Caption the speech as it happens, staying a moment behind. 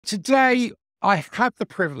Today, I have the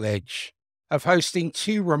privilege of hosting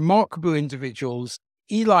two remarkable individuals,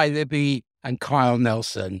 Eli Libby and Kyle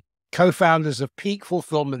Nelson, co-founders of Peak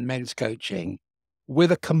Fulfillment Men's Coaching.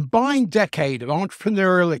 With a combined decade of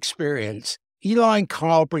entrepreneurial experience, Eli and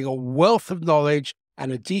Kyle bring a wealth of knowledge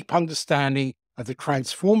and a deep understanding of the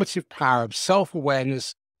transformative power of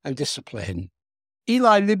self-awareness and discipline.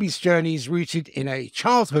 Eli Libby's journey is rooted in a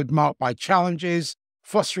childhood marked by challenges,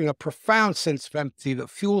 fostering a profound sense of empathy that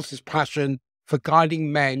fuels his passion for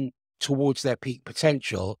guiding men towards their peak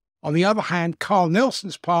potential. On the other hand, Carl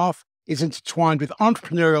Nelson's path is intertwined with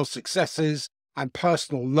entrepreneurial successes and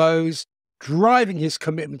personal lows, driving his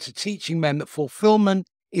commitment to teaching men that fulfillment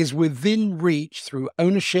is within reach through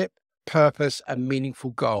ownership, purpose, and meaningful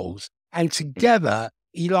goals. And together,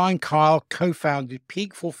 Eli and Kyle co-founded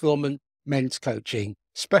Peak Fulfillment Men's Coaching,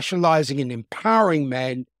 specializing in empowering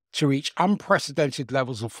men to reach unprecedented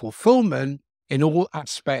levels of fulfillment in all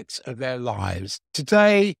aspects of their lives.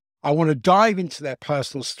 Today, I want to dive into their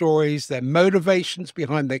personal stories, their motivations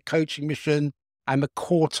behind their coaching mission, and the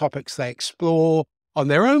core topics they explore on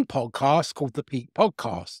their own podcast called the Peak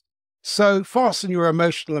Podcast. So fasten your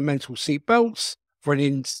emotional and mental seatbelts for an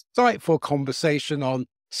insightful conversation on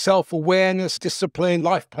self-awareness, discipline,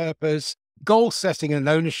 life purpose, goal setting, and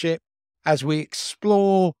ownership as we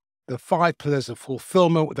explore the 5 pillars of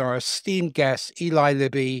fulfillment with our esteemed guests, Eli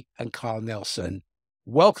Libby and Kyle Nelson.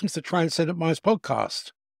 Welcome to the Transcendent Minds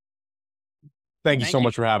podcast. Thank you so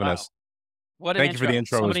much for having us. What an Thank you for the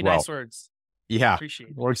intro so as many well. nice words. Yeah,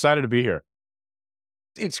 Appreciate it. we're excited to be here.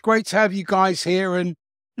 It's great to have you guys here. And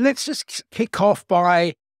let's just kick off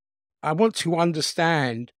by, I want to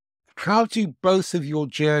understand, how do both of your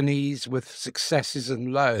journeys with successes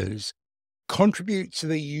and lows contribute to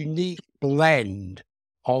the unique blend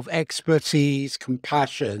of expertise,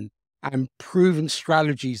 compassion, and proven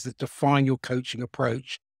strategies that define your coaching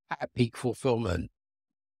approach at Peak Fulfillment?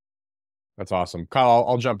 That's awesome. Kyle,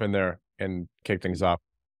 I'll jump in there and kick things off.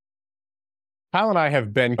 Kyle and I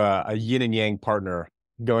have been a yin and yang partner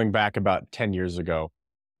going back about 10 years ago.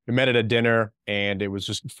 We met at a dinner, and it was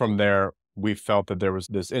just from there, we felt that there was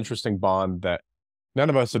this interesting bond that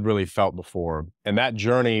none of us had really felt before. And that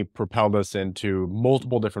journey propelled us into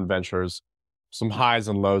multiple different ventures, some highs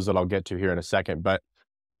and lows that I'll get to here in a second. But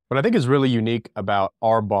what I think is really unique about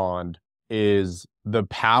our bond is the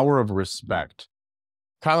power of respect.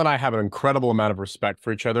 Kyle and I have an incredible amount of respect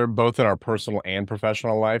for each other, both in our personal and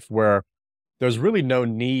professional life, where there's really no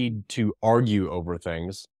need to argue over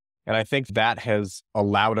things. And I think that has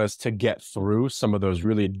allowed us to get through some of those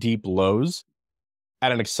really deep lows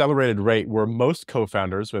at an accelerated rate, where most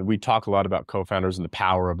co-founders, and we talk a lot about co-founders and the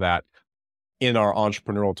power of that in our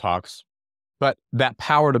entrepreneurial talks, but that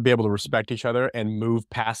power to be able to respect each other and move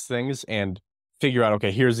past things and figure out,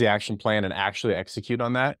 okay, here's the action plan and actually execute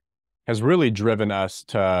on that has really driven us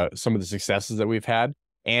to some of the successes that we've had.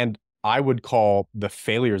 And I would call the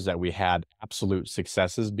failures that we had absolute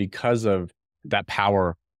successes because of that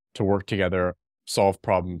power to work together, solve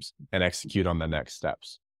problems, and execute on the next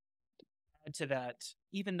steps. Add to that,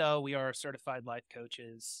 even though we are certified life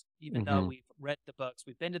coaches, even though we've read the books,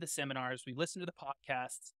 we've been to the seminars, we listen to the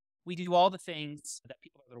podcasts, we do all the things that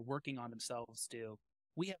people that are working on themselves do.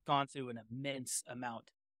 We have gone through an immense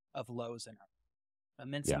amount of lows in our life,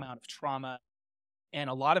 immense amount of trauma, and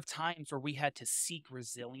a lot of times where we had to seek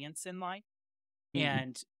resilience in life.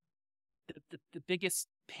 And the biggest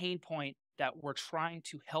pain point that we're trying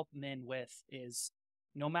to help men with is,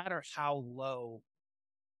 no matter how low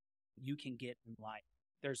you can get in life,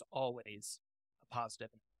 there's always a positive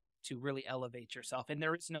to really elevate yourself. And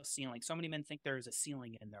there is no ceiling. So many men think there is a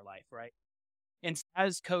ceiling in their life, right? And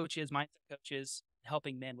as coaches, mindset coaches,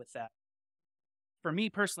 helping men with that. For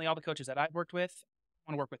me personally, all the coaches that I've worked with,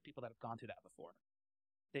 I want to work with people that have gone through that before.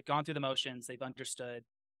 They've gone through the motions, they've understood,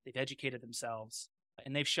 they've educated themselves,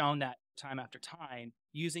 and they've shown that time after time,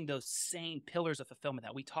 using those same pillars of fulfillment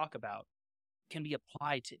that we talk about can be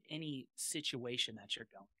applied to any situation that you're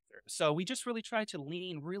going through. So we just really try to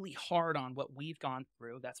lean really hard on what we've gone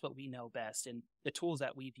through. That's what we know best, and the tools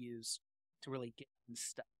that we've used to really get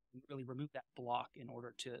unstuck and really remove that block in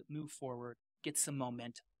order to move forward, get some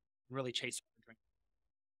momentum, really chase our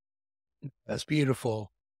dream. That's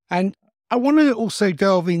beautiful. And I want to also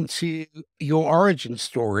delve into your origin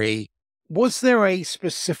story. Was there a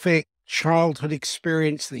specific childhood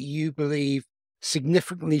experience that you believe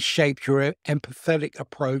significantly shaped your empathetic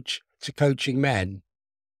approach to coaching men?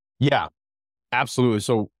 Yeah, absolutely.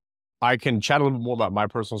 So I can chat a little bit more about my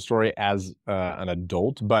personal story as an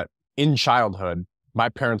adult, but in childhood, my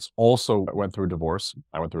parents also went through a divorce.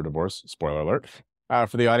 I went through a divorce, spoiler alert,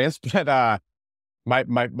 for the audience. But My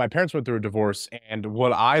parents went through a divorce, and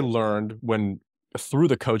what I learned through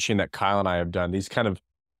the coaching that Kyle and I have done, these kind of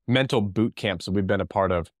mental boot camps that we've been a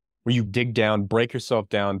part of, where you dig down, break yourself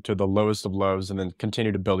down to the lowest of lows, and then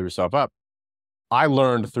continue to build yourself up. I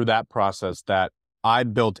learned through that process that I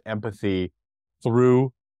built empathy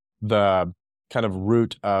through the kind of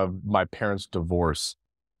root of my parents' divorce,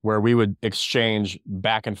 where we would exchange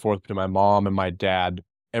back and forth between my mom and my dad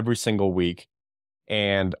every single week.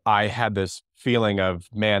 And I had this feeling of,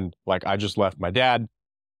 man, like I just left my dad.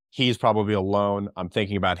 He's probably alone. I'm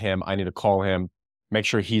thinking about him. I need to call him, make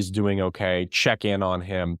sure he's doing okay, check in on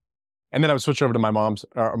him. And then I would switch over to my mom's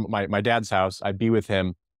or my dad's house. I'd be with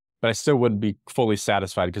him, but I still wouldn't be fully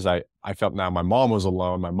satisfied because I felt now my mom was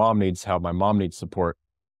alone. My mom needs help. My mom needs support.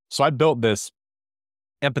 So I built this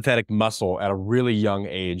empathetic muscle at a really young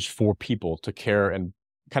age for people to care and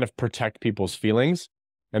kind of protect people's feelings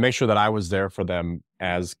and make sure that I was there for them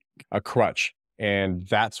as a crutch. And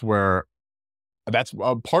that's a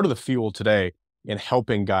part of the fuel today in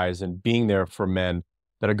helping guys and being there for men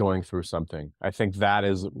that are going through something. I think that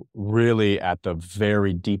is really at the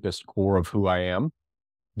very deepest core of who I am,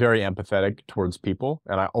 very empathetic towards people.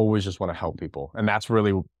 And I always just want to help people. And that's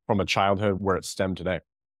really from a childhood where it stemmed today.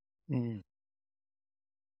 Mm.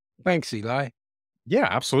 Thanks, Eli. Yeah,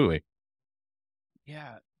 absolutely.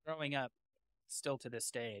 Yeah. Growing up, still to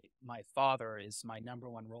this day, my father is my number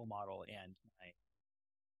one role model, and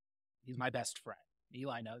he's my best friend.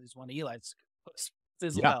 Eli knows he's one of Eli's close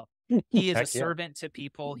friends as well. He is a servant to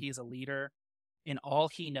people. He's a leader, and all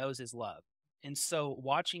he knows is love. And so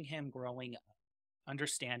watching him growing up,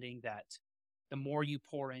 understanding that the more you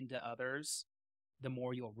pour into others, the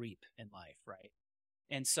more you'll reap in life, right?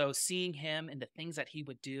 And so seeing him and the things that he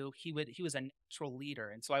would do, he was a natural leader.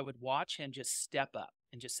 And so I would watch him just step up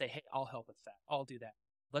and just say, hey, I'll help with that. I'll do that.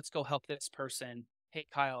 Let's go help this person. Hey,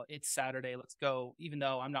 Kyle, it's Saturday. Let's go. Even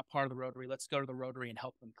though I'm not part of the Rotary, let's go to the Rotary and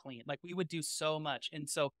help them clean. Like, we would do so much. And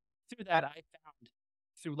so through that, I found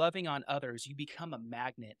through loving on others, you become a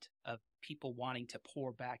magnet of people wanting to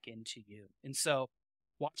pour back into you. And so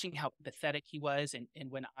watching how pathetic he was,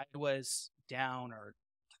 and when I was down or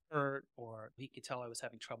hurt, or he could tell I was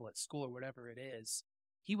having trouble at school or whatever it is,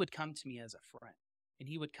 he would come to me as a friend, and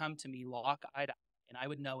he would come to me lock eye to eye, and I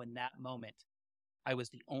would know in that moment I was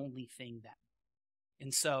the only thing that.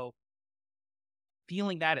 And so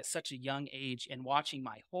feeling that at such a young age and watching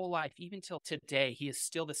my whole life, even till today, he is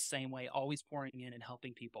still the same way, always pouring in and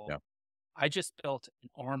helping people. Yeah. I just built an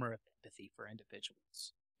armor of empathy for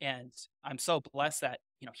individuals. And I'm so blessed that,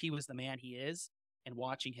 he was the man he is, and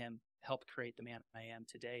watching him help create the man I am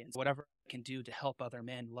today. And whatever I can do to help other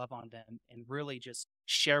men, love on them, and really just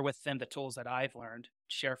share with them the tools that I've learned,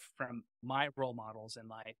 share from my role models in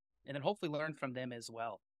life, and then hopefully learn from them as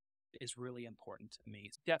well, is really important to me.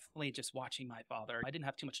 Definitely just watching my father. I didn't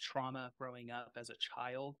have too much trauma growing up as a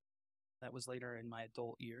child. That was later in my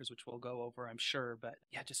adult years, which we'll go over, I'm sure. But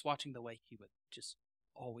yeah, just watching the way he would just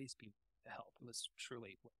always be to help. It was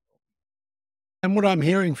truly. And what I'm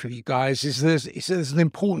hearing from you guys is there's an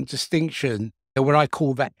important distinction. What I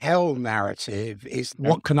call the hell narrative is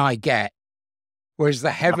what can I get? Whereas the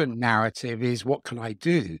heaven narrative is what can I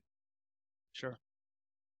do? Sure.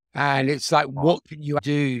 And it's like, what can you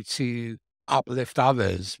do to uplift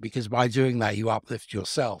others? Because by doing that, you uplift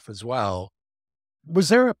yourself as well. Was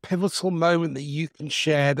there a pivotal moment that you can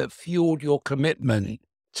share that fueled your commitment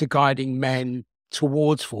to guiding men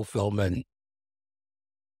towards fulfillment?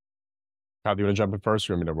 How do you want to jump in first,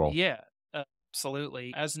 or you want me to roll? Yeah,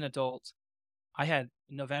 absolutely. As an adult, I had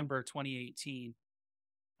November 2018,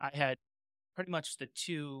 I had pretty much the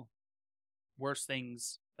two worst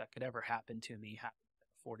things that could ever happen to me happen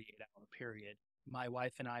in a 48-hour period. My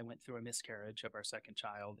wife and I went through a miscarriage of our second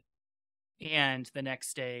child. And the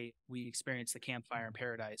next day, we experienced the Campfire in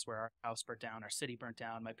Paradise, where our house burnt down, our city burnt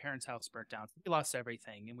down, my parents' house burnt down. We lost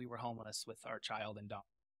everything, and we were homeless with our child and dog.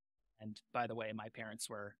 And by the way, my parents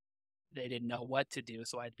they didn't know what to do,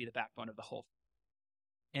 so I had to be the backbone of the whole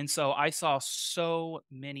thing. And so I saw so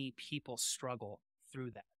many people struggle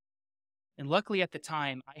through that. And luckily at the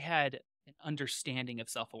time, I had an understanding of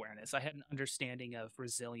self-awareness. I had an understanding of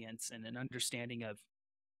resilience and an understanding of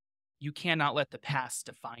you cannot let the past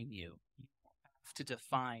define you. You have to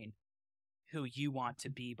define who you want to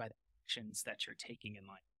be by the actions that you're taking in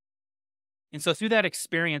life. And so through that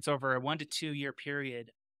experience over a 1 to 2 year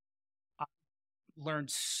period, I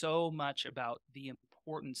learned so much about the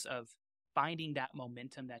importance of finding that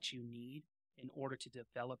momentum that you need in order to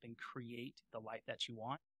develop and create the life that you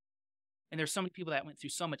want. And there's so many people that went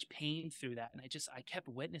through so much pain through that. And I kept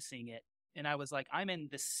witnessing it. And I was like, I'm in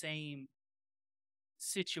the same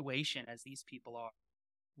situation as these people are.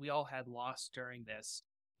 We all had loss during this.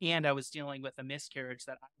 And I was dealing with a miscarriage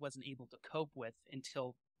that I wasn't able to cope with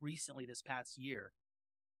until recently this past year.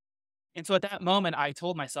 And so at that moment, I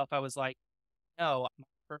told myself, I was like, no, my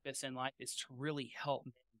purpose in life is to really help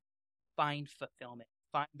men find fulfillment,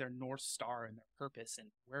 find their North Star and their purpose and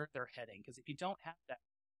where they're heading. Because if you don't have that,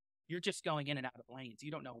 you're just going in and out of lanes. You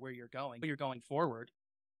don't know where you're going. You're going forward,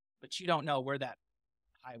 but you don't know where that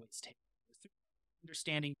highway's taking you.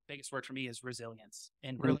 Understanding, the biggest word for me is resilience,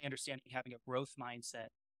 and really understanding having a growth mindset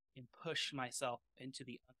and push myself into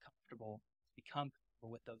the uncomfortable, become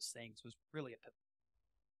comfortable with those things was really a pivotal.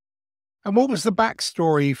 And what was the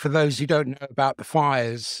backstory for those who don't know about the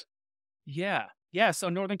fires? Yeah. So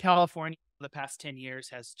Northern California for the past 10 years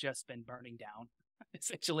has just been burning down.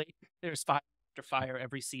 Essentially, there's fire after fire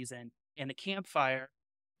every season. And the Campfire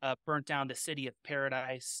burnt down the city of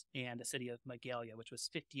Paradise and the city of Magalia, which was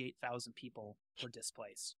 58,000 people were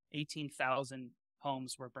displaced. 18,000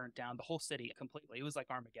 homes were burnt down, the whole city completely. It was like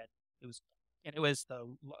Armageddon. It was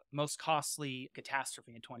the most costly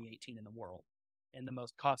catastrophe in 2018 in the world, and the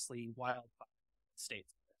most costly wildfire in the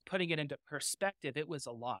States. Putting it into perspective, it was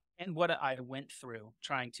a lot. And what I went through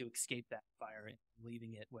trying to escape that fire and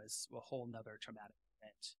leaving it was a whole nother traumatic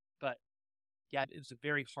event. But yeah, it was a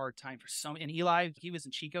very hard time for some. And Eli, he was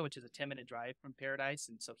in Chico, which is a 10-minute drive from Paradise.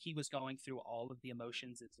 And so he was going through all of the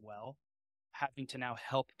emotions as well, having to now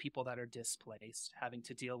help people that are displaced, having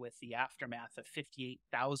to deal with the aftermath of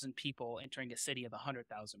 58,000 people entering a city of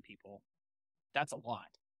 100,000 people. That's a lot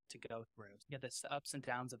to go through. Yeah, the ups and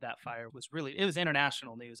downs of that fire it was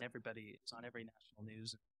international news. It was on every national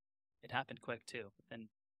news. It happened quick too. Within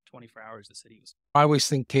 24 hours, the city was. I was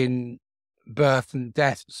thinking birth and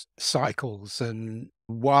death cycles, and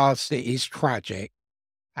whilst it is tragic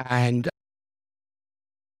and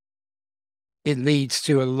it leads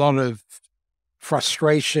to a lot of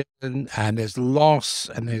frustration and there's loss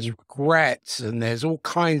and there's regrets and there's all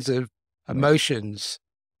kinds of emotions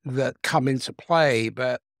that come into play,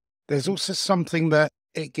 but there's also something that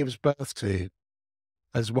it gives birth to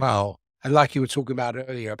as well. And like you were talking about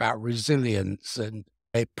earlier about resilience, and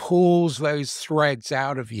it pulls those threads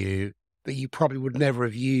out of you that you probably would never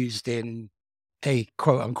have used in a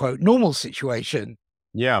quote unquote normal situation.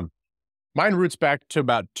 Yeah. Mine roots back to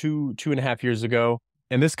about 2.5 years ago.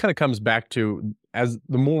 And this kind of comes back to, as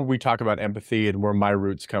the more we talk about empathy and where my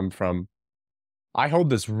roots come from, I hold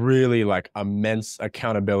this really like immense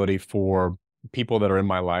accountability for people that are in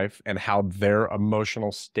my life and how their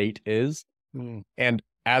emotional state is. And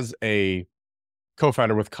as a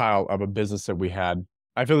co-founder with Kyle of a business that we had,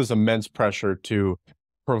 I feel this immense pressure to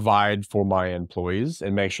provide for my employees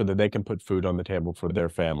and make sure that they can put food on the table for their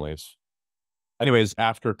families. Anyways,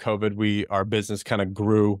 after COVID, our business kind of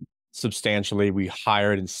grew substantially. We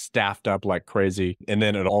hired and staffed up like crazy. And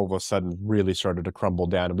then it all of a sudden really started to crumble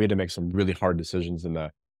down. And we had to make some really hard decisions in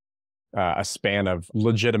a span of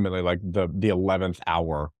legitimately like the 11th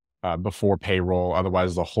hour before payroll.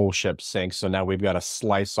 Otherwise, the whole ship sinks. So now we've got to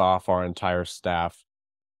slice off our entire staff.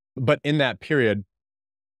 But in that period,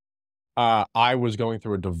 I was going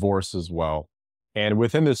through a divorce as well. And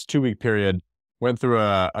within this 2-week period, went through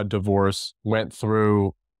a divorce, went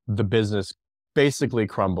through the business basically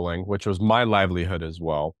crumbling, which was my livelihood as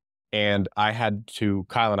well. And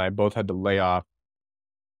Kyle and I both had to lay off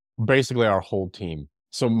basically our whole team.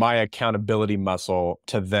 So my accountability muscle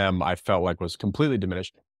to them, I felt like was completely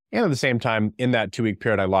diminished. And at the same time, in that 2-week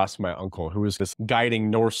period, I lost my uncle, who was this guiding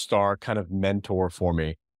North Star kind of mentor for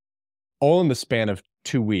me, all in the span of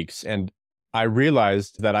 2 weeks. And I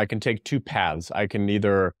realized that I can take two paths. I can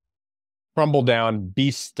either crumble down, be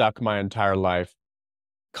stuck my entire life,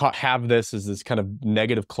 have this as this kind of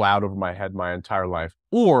negative cloud over my head my entire life,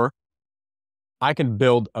 or I can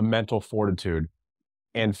build a mental fortitude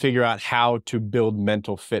and figure out how to build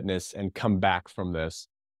mental fitness and come back from this.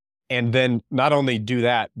 And then not only do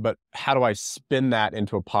that, but how do I spin that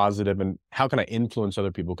into a positive, and how can I influence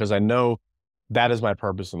other people? Because I know that is my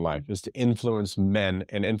purpose in life, is to influence men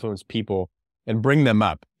and influence people and bring them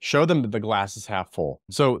up, show them that the glass is half full.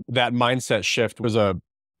 So that mindset shift was a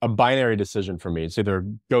binary decision for me. It's either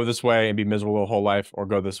go this way and be miserable the whole life, or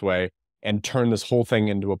go this way and turn this whole thing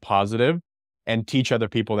into a positive and teach other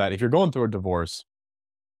people that if you're going through a divorce,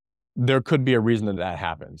 there could be a reason that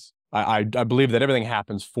happens. I believe that everything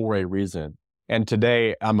happens for a reason. And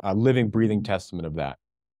today I'm a living, breathing testament of that.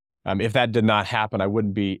 If that did not happen, I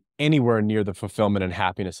wouldn't be anywhere near the fulfillment and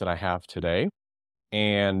happiness that I have today.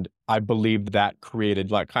 And I believe that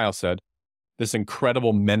created, like Kyle said, this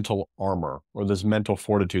incredible mental armor, or this mental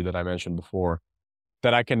fortitude that I mentioned before,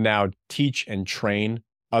 that I can now teach and train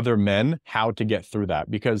other men how to get through that.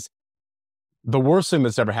 Because the worst thing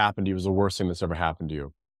that's ever happened to you is the worst thing that's ever happened to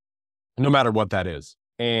you. no matter what that is.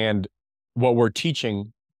 And what we're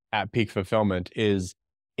teaching at Peak Fulfillment is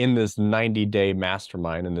in this 90-day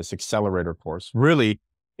mastermind, in this accelerator course, really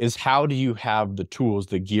is how do you have the tools,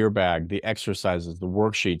 the gear bag, the exercises, the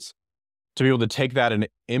worksheets to be able to take that and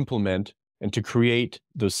implement and to create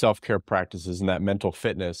those self-care practices and that mental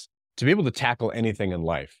fitness to be able to tackle anything in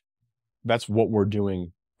life. That's what we're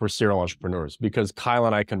doing for serial entrepreneurs, because Kyle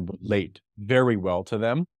and I can relate very well to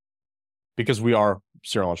them because we are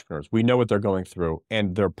serial entrepreneurs. We know what they're going through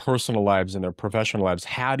and their personal lives and their professional lives.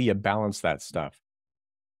 How do you balance that stuff?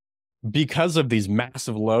 Because of these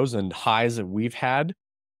massive lows and highs that we've had,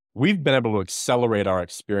 we've been able to accelerate our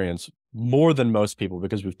experience more than most people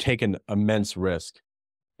because we've taken immense risk.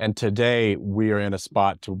 And today we are in a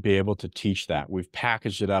spot to be able to teach that. We've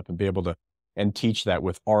packaged it up and be able to and teach that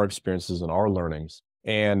with our experiences and our learnings.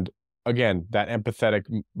 And again, that empathetic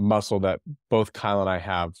muscle that both Kyle and I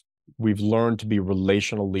have, we've learned to be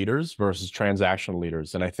relational leaders versus transactional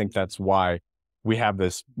leaders. And I think that's why we have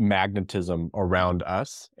this magnetism around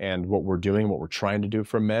us and what we're doing, what we're trying to do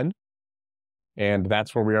for men. And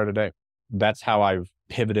that's where we are today. That's how I've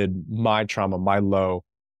pivoted my trauma, my low,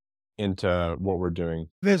 into what we're doing.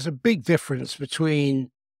 There's a big difference between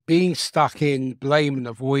being stuck in blame and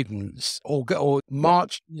avoidance or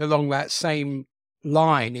marching along that same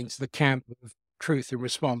line into the camp of truth and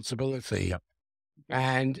responsibility. Yep.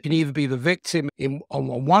 And you can either be the victim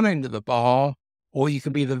on one end of the bar, or you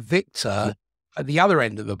can be the victor at the other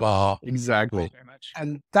end of the bar. Exactly. Very much.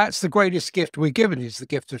 And that's the greatest gift we're given, is the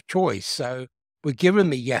gift of choice. So we're given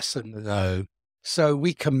the yes and the no, so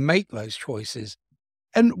we can make those choices.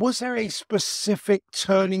 And was there a specific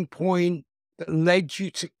turning point that led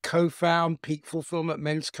you to co-found Peak Fulfillment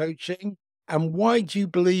Men's Coaching? And why do you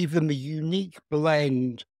believe in the unique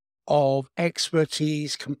blend of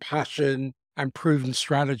expertise, compassion, and proven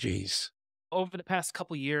strategies? Over the past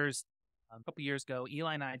couple years ago,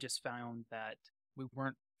 Eli and I just found that we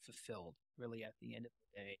weren't fulfilled really at the end of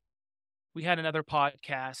the day. We had another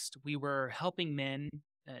podcast. We were helping men,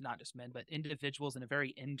 not just men, but individuals in a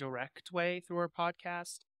very indirect way through our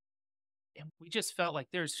podcast. And we just felt like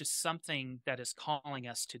there's just something that is calling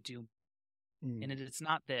us to do. And it's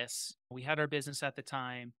not this. We had our business at the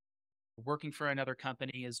time, working for another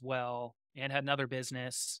company as well, and had another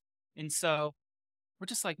business. And so we're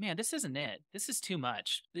just like, man, this isn't it. This is too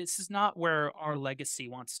much. This is not where our legacy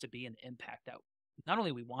wants to be, and the impact that not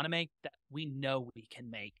only we want to make, that we know we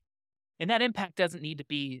can make. And that impact doesn't need to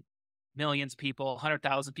be millions of people,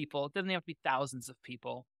 100,000 people. It doesn't have to be thousands of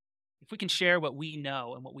people. If we can share what we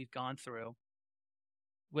know and what we've gone through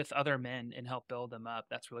with other men and help build them up,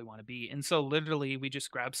 that's really want to be. And so literally we just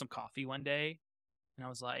grabbed some coffee one day, and I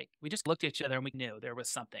was like, we just looked at each other and we knew there was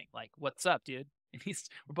something. Like, what's up, dude? And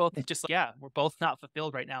we're both just like, yeah, we're both not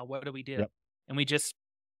fulfilled right now. What do we do? Yep. And we just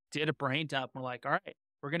did a brain dump. We're like, all right,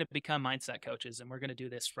 we're going to become mindset coaches and we're going to do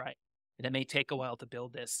this right. And it may take a while to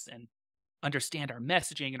build this and understand our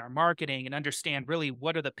messaging and our marketing and understand really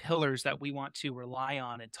what are the pillars that we want to rely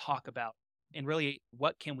on and talk about, and really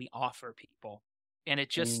what can we offer people. And it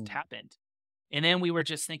just happened. And then we were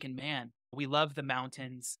just thinking, man, we love the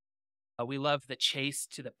mountains. We love the chase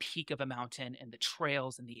to the peak of a mountain and the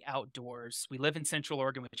trails and the outdoors. We live in Central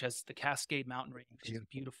Oregon, which has the Cascade Mountain Range, which is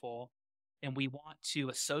beautiful. And we want to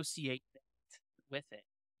associate that with it.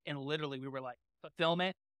 And literally we were like,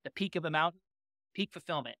 fulfillment, the peak of a mountain, peak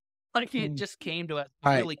fulfillment. Like it just came to us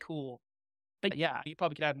really cool. But yeah, you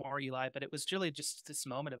probably could add more, Eli, but it was really just this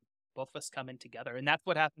moment of both of us coming together. And that's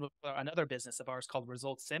what happened with another business of ours called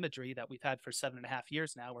Results Imagery that we've had for 7.5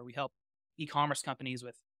 years now, where we help e-commerce companies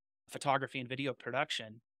with photography and video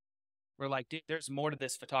production. We're like, dude, there's more to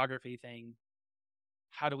this photography thing.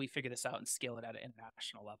 How do we figure this out and scale it at an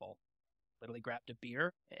international level? Literally grabbed a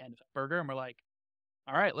beer and a burger and we're like,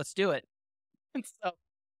 all right, let's do it. And so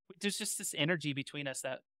there's just this energy between us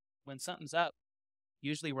that when something's up,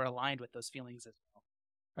 usually we're aligned with those feelings as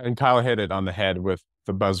well. And Kyle hit it on the head with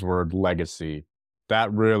the buzzword legacy.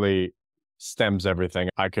 That really stems everything.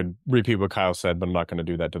 I could repeat what Kyle said, but I'm not going to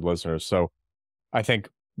do that to the listeners. So I think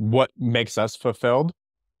what makes us fulfilled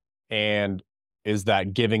and is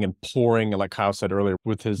that giving and pouring, like Kyle said earlier,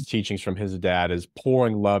 with his teachings from his dad, is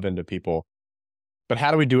pouring love into people. But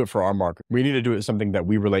how do we do it for our market? We need to do it something that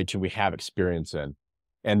we relate to, we have experience in.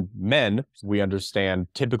 And men, we understand,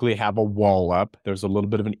 typically have a wall up. There's a little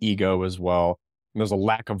bit of an ego as well. And there's a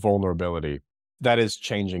lack of vulnerability. That is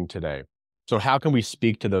changing today. So how can we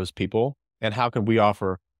speak to those people? And how can we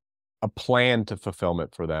offer a plan to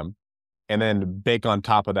fulfillment for them? And then bake on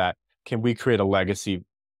top of that, can we create a legacy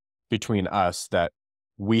between us that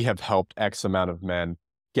we have helped X amount of men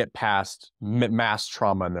get past mass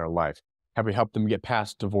trauma in their life? Have we helped them get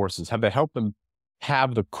past divorces? Have they helped them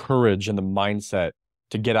have the courage and the mindset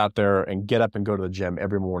to get out there and get up and go to the gym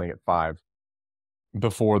every morning at 5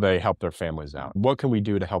 before they help their families out? What can we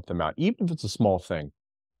do to help them out, even if it's a small thing?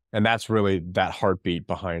 And that's really that heartbeat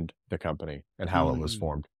behind the company and how it was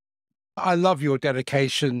formed. I love your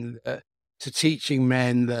dedication to teaching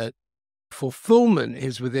men that fulfillment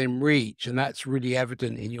is within reach. And that's really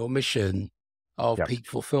evident in your mission of peak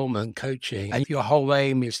fulfillment coaching. And your whole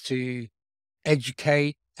aim is to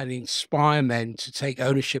educate and inspire men to take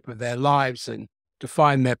ownership of their lives and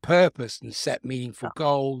define their purpose and set meaningful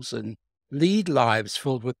goals and lead lives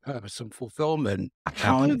filled with purpose and fulfillment.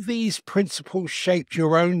 How have these principles shaped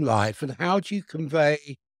your own life, and how do you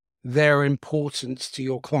convey their importance to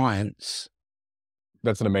your clients?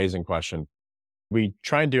 That's an amazing question. We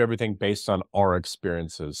try and do everything based on our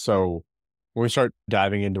experiences. So when we start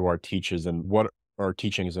diving into our teachings and what are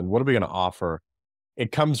we going to offer,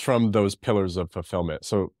 it comes from those pillars of fulfillment.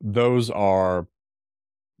 So those are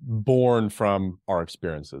born from our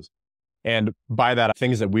experiences. And by that,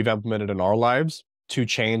 things that we've implemented in our lives to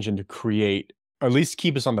change and to create, or at least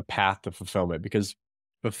keep us on the path to fulfillment, because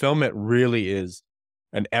fulfillment really is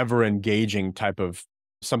an ever engaging type of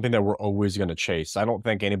something that we're always going to chase. I don't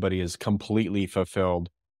think anybody is completely fulfilled.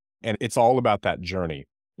 And it's all about that journey.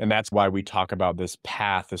 And that's why we talk about this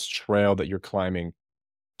path, this trail that you're climbing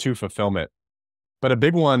to fulfillment. But a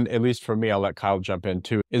big one, at least for me, I'll let Kyle jump in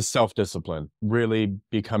too, is self-discipline, really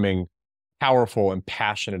becoming powerful and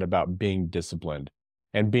passionate about being disciplined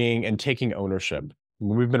and taking ownership.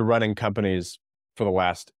 We've been running companies for the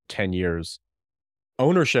last 10 years.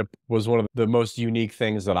 Ownership was one of the most unique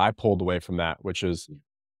things that I pulled away from that, which is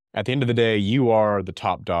at the end of the day, you are the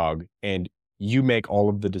top dog and you make all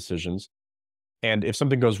of the decisions. And if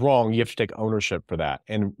something goes wrong, you have to take ownership for that.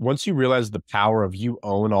 And once you realize the power of you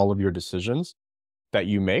own all of your decisions that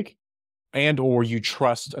you make, and or you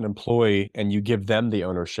trust an employee and you give them the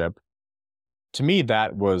ownership, to me,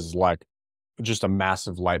 that was like just a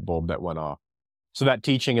massive light bulb that went off. So that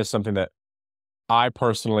teaching is something that I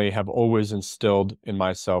personally have always instilled in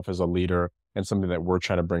myself as a leader, and something that we're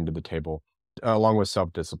trying to bring to the table, along with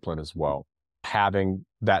self-discipline as well. Having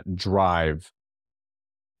that drive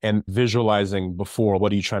and visualizing before,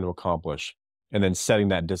 what are you trying to accomplish? And then setting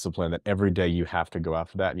that discipline that every day you have to go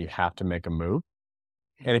after that and you have to make a move.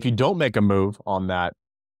 And if you don't make a move on that,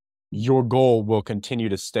 your goal will continue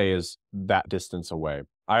to stay as that distance away.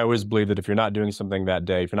 I always believe that if you're not doing something that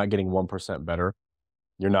day, if you're not getting 1% better,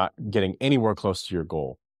 you're not getting anywhere close to your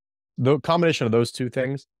goal. The combination of those two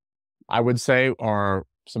things, I would say, are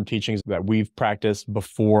some teachings that we've practiced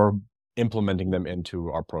before implementing them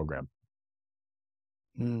into our program.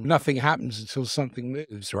 Nothing happens until something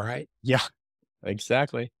moves, right? Yeah,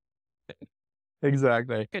 exactly.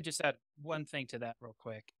 Exactly. I could just add one thing to that real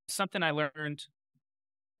quick. Something I learned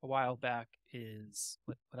a while back is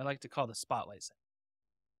what I like to call the spotlight syndrome,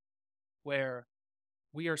 where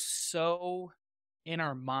we are so in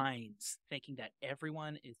our minds thinking that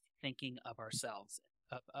everyone is thinking of ourselves,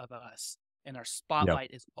 of us, and our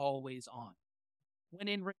spotlight is always on. When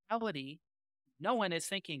in reality, no one is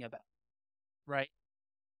thinking about it, right?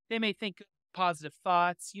 They may think positive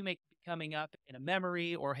thoughts. You may be coming up in a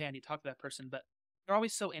memory or, hey, I need to talk to that person, but they're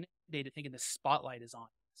always so inundated thinking the spotlight is on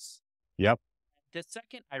us. Yep. The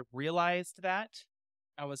second I realized that,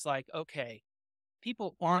 I was like, okay,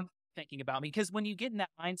 people aren't thinking about me. Because when you get in that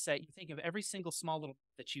mindset, you think of every single small little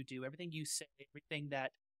that you do, everything you say, everything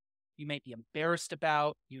that you may be embarrassed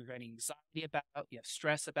about, you're getting anxiety about, you have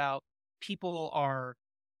stress about. People are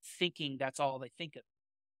thinking that's all they think of.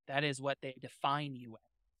 That is what they define you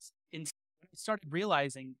as. And I started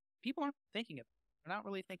realizing people aren't thinking of it. They're not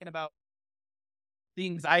really thinking about the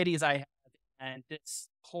anxieties I have and this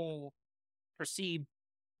whole perceived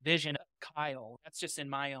vision of Kyle. That's just in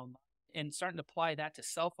my own mind. And starting to apply that to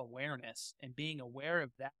self-awareness and being aware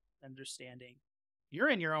of that, understanding you're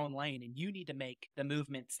in your own lane and you need to make the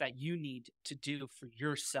movements that you need to do for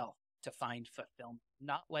yourself to find fulfillment,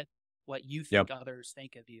 not what you think others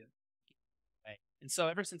think of you. Right? And so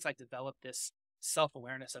ever since I developed this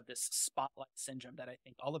self-awareness of this spotlight syndrome that I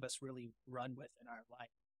think all of us really run with in our life,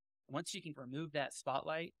 once you can remove that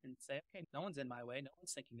spotlight and say, okay, no one's in my way, no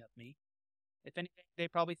one's thinking of me. If anything, they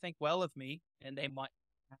probably think well of me and they might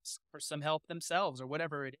ask for some help themselves or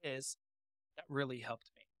whatever it is. That really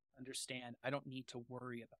helped me understand I don't need to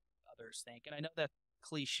worry about what others think. And I know that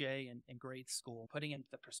cliche in grade school, putting into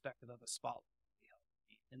the perspective of a spotlight really helped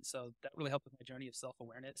me. And so that really helped with my journey of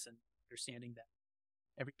self-awareness and understanding that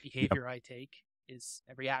every behavior I take is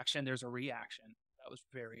every action, there's a reaction. That was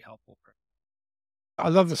very helpful for me. I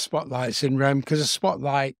love the spotlight syndrome because the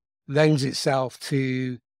spotlight lends itself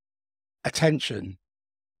to attention.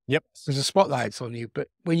 Yep. There's a spotlight's on you, but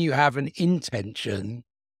when you have an intention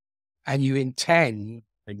and you intend,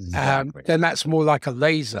 Exactly. then that's more like a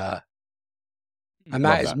laser. And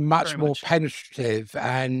Love that is that. much Very more much. penetrative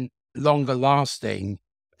and longer lasting.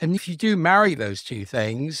 And if you do marry those two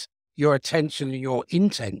things, your attention and your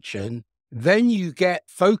intention, then you get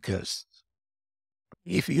focused.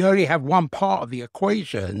 If you only have one part of the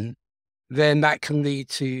equation, then that can lead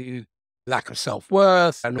to lack of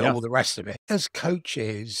self-worth and Yeah. all the rest of it. As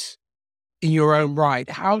coaches in your own right,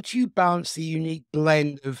 how do you balance the unique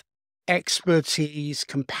blend of expertise,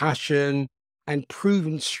 compassion, and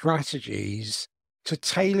proven strategies to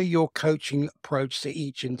tailor your coaching approach to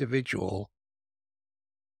each individual?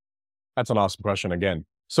 That's an awesome question again.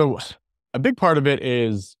 So a big part of it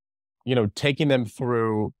is, taking them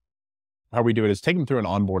through how we do it is taking them through an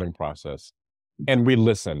onboarding process, and we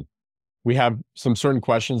listen. We have some certain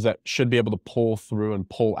questions that should be able to pull through and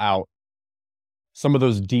pull out some of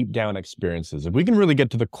those deep down experiences. If we can really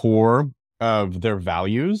get to the core of their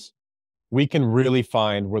values, we can really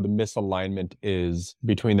find where the misalignment is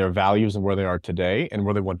between their values and where they are today and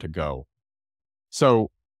where they want to go.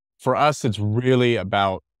 So for us, it's really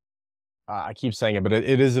about, I keep saying it, but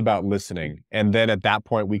it is about listening. And then at that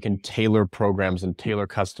point, we can tailor programs and tailor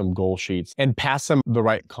custom goal sheets and pass them the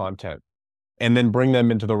right content, and then bring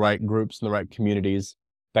them into the right groups and the right communities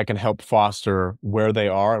that can help foster where they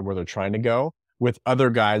are and where they're trying to go with other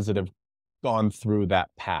guys that have gone through that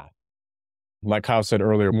path. Like Kyle said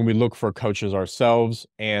earlier, when we look for coaches ourselves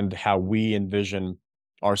and how we envision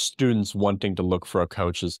our students wanting to look for a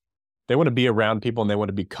coach is they want to be around people and they want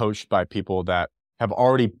to be coached by people that have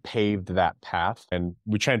already paved that path. And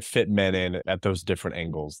we try and fit men in at those different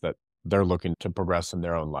angles that they're looking to progress in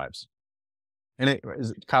their own lives. And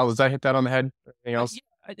Kyle, does that hit that on the head? Anything else?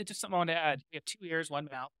 Yeah, just something I want to add. We have 2 ears, 1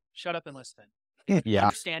 mouth. Shut up and listen. Yeah.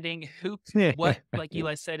 Understanding what, like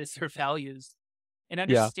Eli said, is their values, and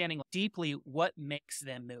understanding deeply what makes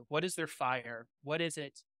them move. What is their fire? What is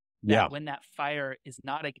it that when that fire is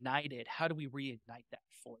not ignited, how do we reignite that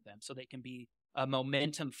for them so they can be a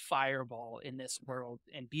momentum fireball in this world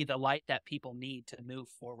and be the light that people need to move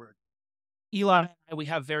forward? Eli and I, we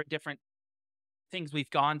have very different things we've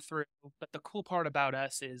gone through, but the cool part about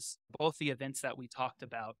us is both the events that we talked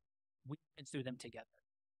about, we went through them together.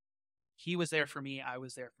 He was there for me, I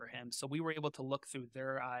was there for him. So we were able to look through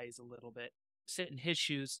their eyes a little bit, sit in his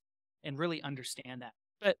shoes, and really understand that.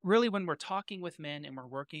 But really, when we're talking with men and we're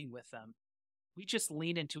working with them, we just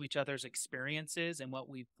lean into each other's experiences and what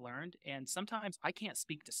we've learned. And sometimes I can't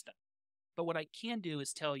speak to stuff, but what I can do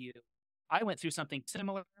is tell you, I went through something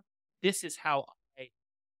similar. This is how I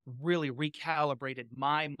really recalibrated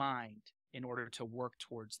my mind in order to work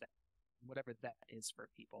towards that, whatever that is for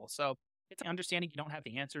people. So it's understanding you don't have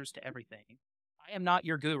the answers to everything. I am not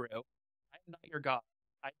your guru. I am not your God.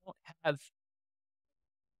 I don't have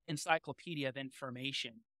encyclopedia of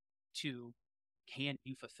information to hand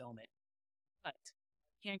you fulfillment, but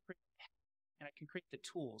I can create and I can create the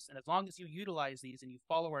tools. And as long as you utilize these and you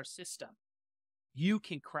follow our system, you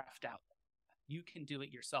can craft out. You can do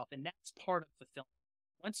it yourself. And that's part of fulfillment.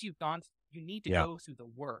 Once you've gone, you need to go through the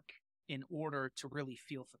work in order to really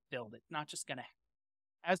feel fulfilled. It's not just going to happen.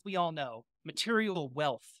 As we all know, material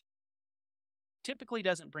wealth typically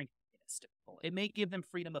doesn't bring happiness to people. It may give them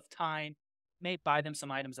freedom of time, may buy them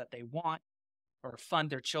some items that they want, or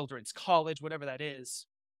fund their children's college, whatever that is.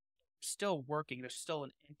 They're still working. There's still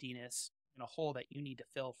an emptiness and a hole that you need to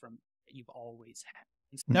fill from that you've always had.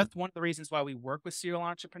 And so that's one of the reasons why we work with serial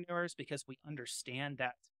entrepreneurs, because we understand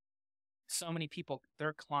that so many people,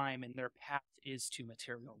 their climb and their path is to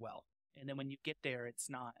material wealth. And then when you get there, it's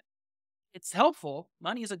not. It's helpful.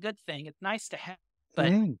 Money is a good thing. It's nice to have, but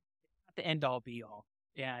it's not the end all be all.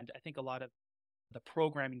 And I think a lot of the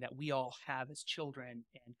programming that we all have as children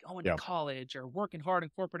and going to college or working hard in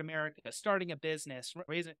corporate America, starting a business,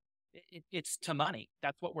 raising it's to money.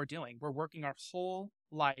 That's what we're doing. We're working our whole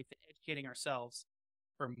life educating ourselves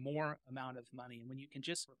for more amount of money. And when you can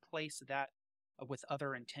just replace that with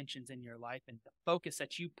other intentions in your life and the focus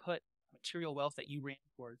that you put, material wealth that you ran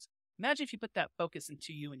towards, imagine if you put that focus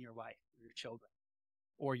into you and your wife or your children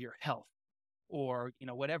or your health or,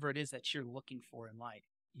 whatever it is that you're looking for in life.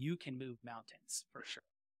 You can move mountains for sure.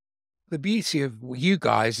 The beauty of you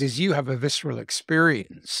guys is you have a visceral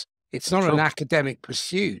experience. It's not an academic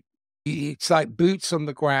pursuit. It's like boots on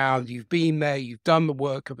the ground. You've been there. You've done the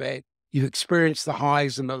work of it. You've experienced the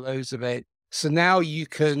highs and the lows of it. So now you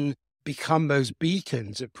can become those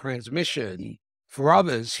beacons of transmission for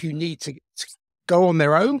others who need to go on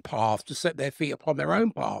their own path, to set their feet upon their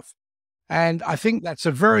own path. And I think that's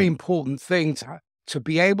a very important thing to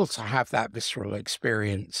be able to have that visceral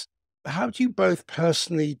experience. How do you both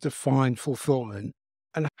personally define fulfillment?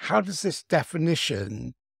 And how does this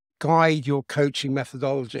definition guide your coaching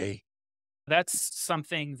methodology? That's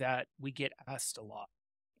something that we get asked a lot.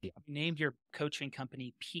 You named your coaching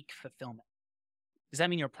company Peak Fulfillment. Does that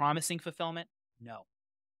mean you're promising fulfillment? No.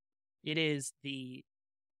 It is the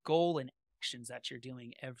goal and actions that you're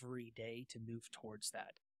doing every day to move towards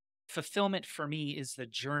that. Fulfillment for me is the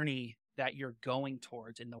journey that you're going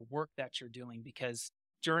towards and the work that you're doing, because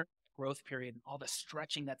during the growth period and all the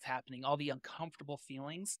stretching that's happening, all the uncomfortable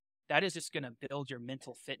feelings, that is just going to build your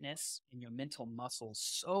mental fitness and your mental muscles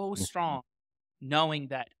so Mhm. strong, knowing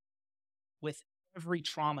that with every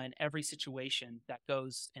trauma and every situation that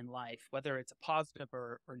goes in life, whether it's a positive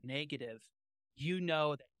or negative, you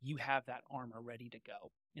know that you have that armor ready to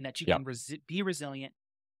go and that you Yeah. can be resilient,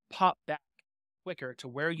 pop back quicker to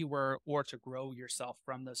where you were or to grow yourself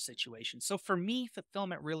from those situations. So for me,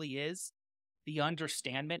 fulfillment really is the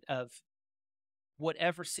understanding of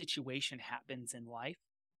whatever situation happens in life,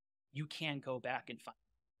 you can go back and find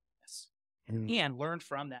this Mm. and learn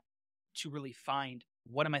from that to really find,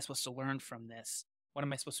 what am I supposed to learn from this? What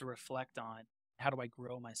am I supposed to reflect on? How do I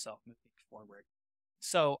grow myself moving forward?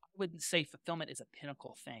 So I wouldn't say fulfillment is a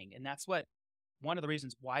pinnacle thing. And that's what one of the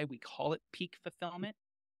reasons why we call it peak fulfillment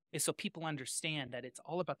is so people understand that it's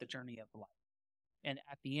all about the journey of life. And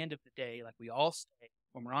at the end of the day, like we all say,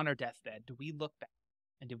 when we're on our deathbed, do we look back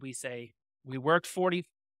and did we say, we worked 40,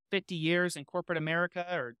 50 years in corporate America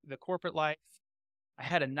or the corporate life? I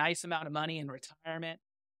had a nice amount of money in retirement.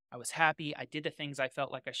 I was happy. I did the things I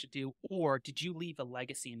felt like I should do. Or did you leave a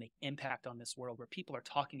legacy and make impact on this world where people are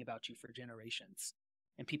talking about you for generations?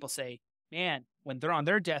 And people say, man, when they're on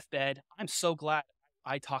their deathbed, I'm so glad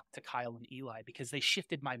I talked to Kyle and Eli because they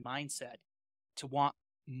shifted my mindset to want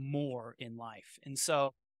more in life. And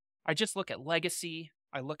so I just look at legacy,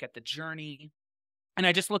 I look at the journey, and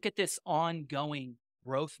I just look at this ongoing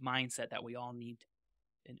growth mindset that we all need,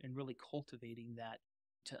 and really cultivating that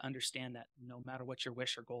to understand that no matter what your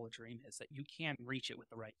wish or goal or dream is, that you can reach it with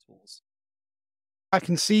the right tools. I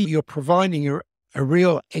can see you're providing a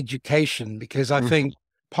real education because I Mhm. think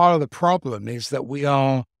part of the problem is that we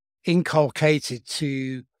are inculcated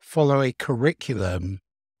to follow a curriculum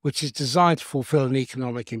which is designed to fulfill an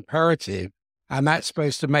economic imperative. And that's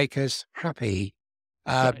supposed to make us happy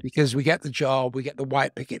Right. because we get the job, we get the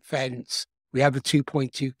white picket fence, we have the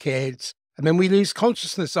 2.2 kids, and then we lose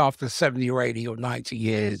consciousness after 70 or 80 or 90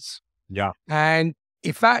 years. Yeah. And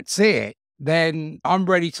if that's it, then I'm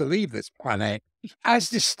ready to leave this planet, as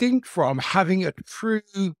distinct from having a true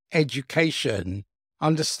education,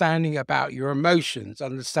 understanding about your emotions,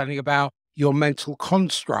 understanding about your mental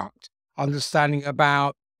construct, understanding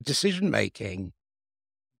about decision making.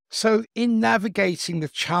 So, in navigating the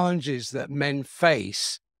challenges that men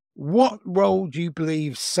face, what role do you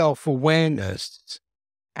believe self awareness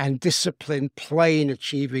and discipline play in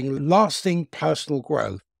achieving lasting personal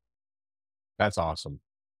growth? That's awesome.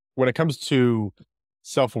 When it comes to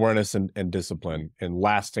self-awareness and discipline and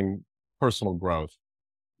lasting personal growth,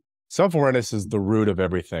 self-awareness is the root of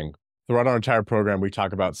everything. Throughout our entire program, we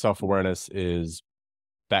talk about self-awareness is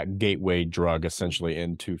that gateway drug essentially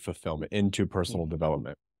into fulfillment, into personal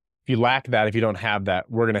development. If you lack that, if you don't have that,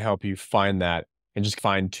 we're going to help you find that and just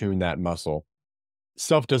fine tune that muscle.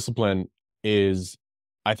 Self-discipline is,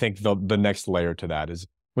 I think, the next layer to that is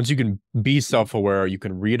once you can be self-aware, you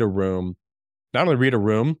can read a room, not only read a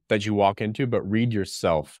room that you walk into, but read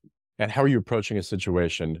yourself and how are you approaching a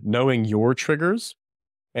situation, knowing your triggers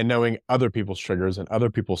and knowing other people's triggers and other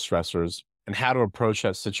people's stressors and how to approach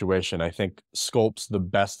that situation, I think sculpts the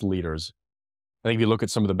best leaders. I think if you look at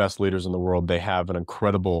some of the best leaders in the world, they have an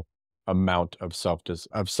incredible amount of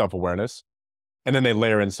self-awareness, and then they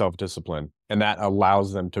layer in self-discipline, and that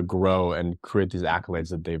allows them to grow and create these accolades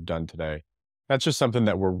that they've done today. That's just something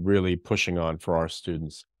that we're really pushing on for our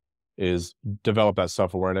students is develop that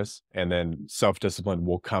self-awareness, and then self-discipline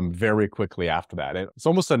will come very quickly after that. And it's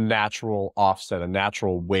almost a natural offset, a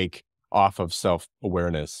natural wake off of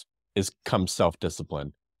self-awareness is come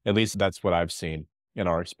self-discipline. At least that's what I've seen in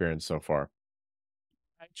our experience so far.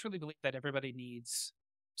 I truly believe that everybody needs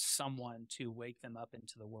someone to wake them up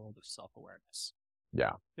into the world of self-awareness.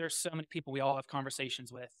 Yeah. There's so many people we all have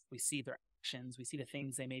conversations with. We see their actions, we see the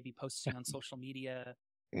things they may be posting on social media,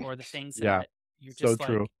 or the things Yeah. that you're So just like,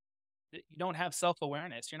 true. you don't have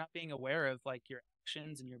self-awareness. You're not being aware of like your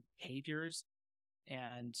actions and your behaviors,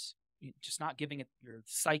 and just not giving it your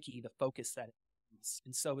psyche the focus that it needs.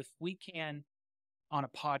 And so if we can, on a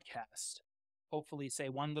podcast, hopefully say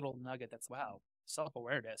one little nugget that's, wow,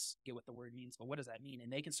 self-awareness, get what the word means, but what does that mean?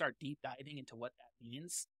 And they can start deep diving into what that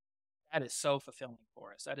means. That is so fulfilling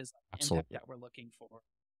for us. That is the impact Absolutely. that we're looking for.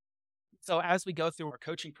 So as we go through our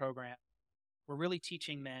coaching program, we're really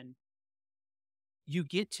teaching men, you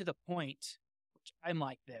get to the point, which I'm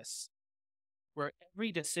like this, where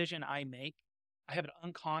every decision I make, I have an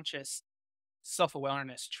unconscious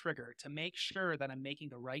self-awareness trigger to make sure that I'm making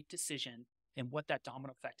the right decision and what that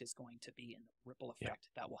domino effect is going to be and the ripple effect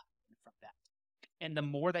that will happen from that. And the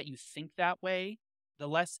more that you think that way, the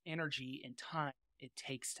less energy and time it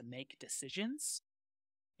takes to make decisions.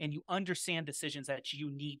 And you understand decisions that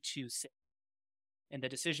you need to sit and the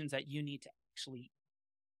decisions that you need to actually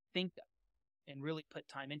think of and really put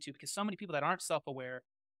time into, because so many people that aren't self-aware,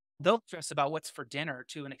 they'll stress about what's for dinner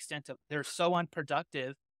to an extent of they're so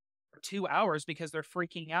unproductive for 2 hours because they're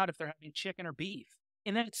freaking out if they're having chicken or beef.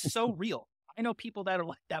 And that's so real. I know people that are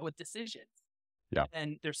like that with decisions. Yeah.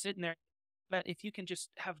 And they're sitting there. But if you can just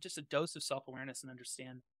have just a dose of self-awareness and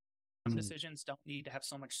understand decisions don't need to have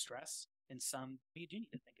so much stress, and some you do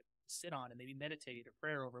need to think of, sit on and maybe meditate or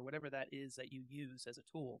prayer over whatever that is that you use as a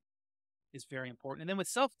tool is very important. And then with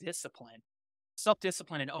self-discipline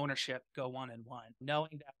and ownership go one and one.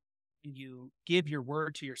 Knowing that when you give your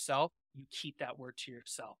word to yourself, you keep that word to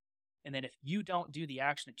yourself. And then if you don't do the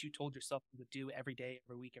action that you told yourself you would do every day,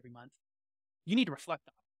 every week, every month, you need to reflect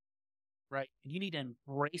on it, right? And you need to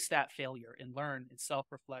embrace that failure and learn and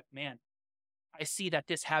self-reflect. Man, I see that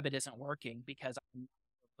this habit isn't working because I'm not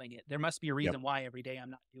doing it. There must be a reason why every day I'm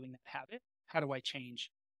not doing that habit. How do I change?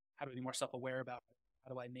 How do I be more self-aware about it?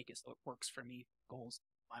 How do I make it so it works for me, goals,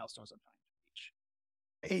 milestones I'm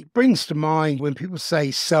trying to reach? It brings to mind when people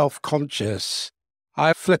say self-conscious,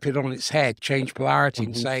 I flip it on its head, change polarity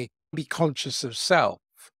and say, be conscious of self.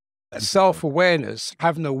 Self-awareness,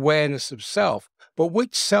 have an awareness of self. But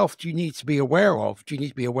which self do you need to be aware of? Do you need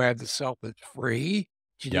to be aware of the self that's free?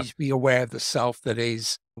 Do you need to be aware of the self that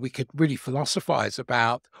is, we could really philosophize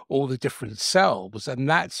about all the different selves. And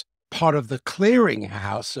that's part of the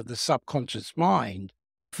clearinghouse of the subconscious mind.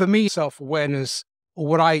 For me, self-awareness, or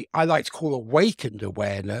what I like to call awakened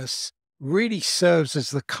awareness, really serves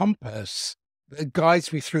as the compass that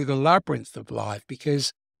guides me through the labyrinth of life.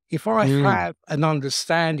 Because if I have an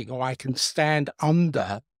understanding, or I can stand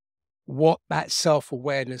under what that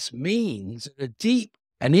self-awareness means at a deep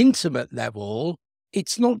and intimate level,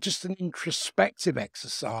 it's not just an introspective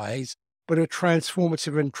exercise, but a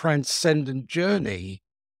transformative and transcendent journey.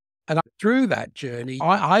 And through that journey,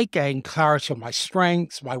 I gain clarity on my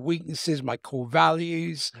strengths, my weaknesses, my core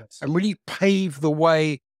values, and really pave the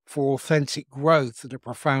way for authentic growth and a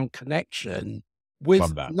profound connection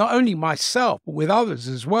with not only myself, but with others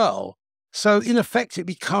as well. So in effect, it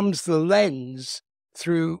becomes the lens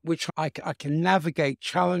through which I can navigate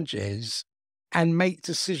challenges and make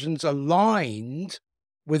decisions aligned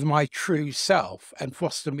with my true self and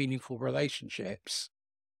foster meaningful relationships.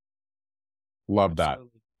 Love that.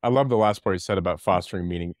 I love the last part you said about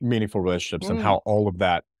fostering meaningful relationships and how all of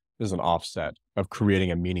that is an offset of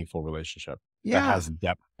creating a meaningful relationship that has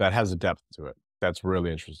depth, that has a depth to it. That's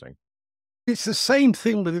really interesting. It's the same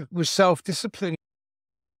thing with self-discipline.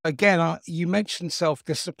 Again, you mentioned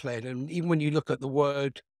self-discipline, and even when you look at the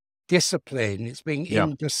word discipline, it's being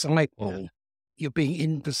in disciple. You're being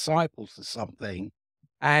in disciple to something.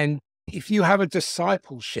 And if you have a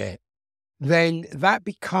discipleship, then that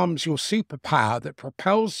becomes your superpower that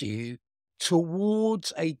propels you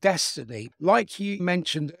towards a destiny. Like you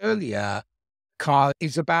mentioned earlier, Kyle,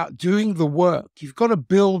 is about doing the work. You've got to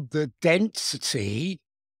build the density.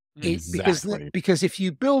 Because if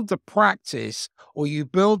you build the practice or you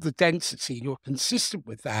build the density and you're consistent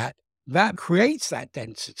with that, that creates that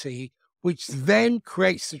density, which then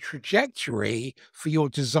creates the trajectory for your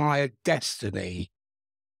desired destiny.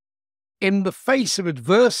 In the face of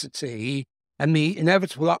adversity and the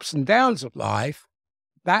inevitable ups and downs of life,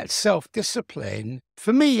 that self-discipline,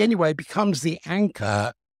 for me anyway, becomes the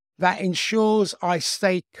anchor that ensures I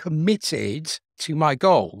stay committed to my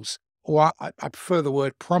goals. Or I prefer the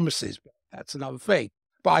word promises, but that's another thing.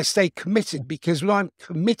 But I stay committed because when I'm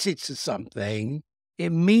committed to something, it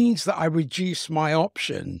means that I reduce my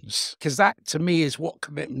options, because that to me is what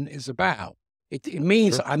commitment is about. It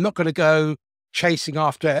means that I'm not going to go chasing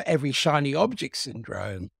after every shiny object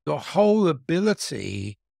syndrome. The whole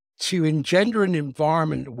ability to engender an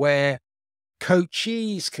environment where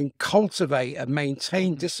coachees can cultivate and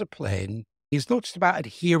maintain discipline is not just about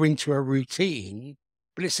adhering to a routine,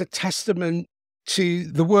 but it's a testament to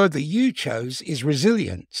the word that you chose is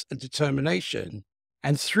resilience and determination.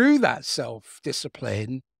 And through that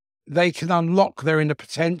self-discipline, they can unlock their inner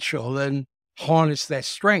potential and harness their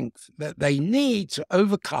strength that they need to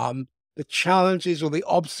overcome the challenges or the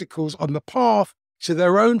obstacles on the path to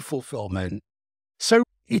their own fulfillment. So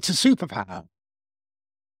it's a superpower.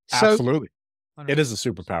 Absolutely. It is a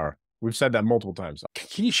superpower. We've said that multiple times.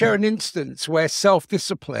 Can you share an instance where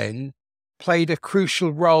self-discipline played a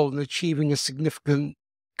crucial role in achieving a significant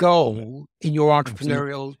goal in your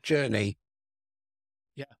entrepreneurial journey?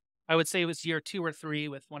 Yeah. I would say it was year 2 or 3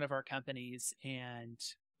 with one of our companies, and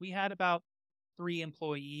we had about 3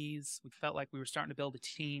 employees. We felt like we were starting to build a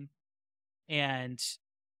team, and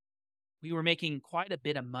we were making quite a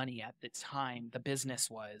bit of money at the time, the business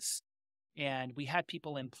was. And we had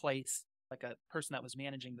people in place, like a person that was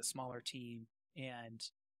managing the smaller team, and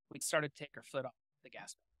we started to take our foot off the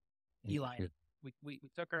gas pedal. Eli, we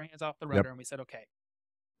took our hands off the rudder and we said, okay,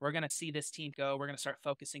 we're going to see this team go. We're going to start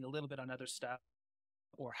focusing a little bit on other stuff.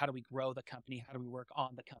 Or how do we grow the company? How do we work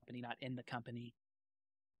on the company, not in the company?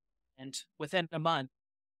 And within a month,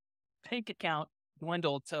 bank account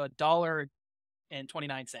dwindled to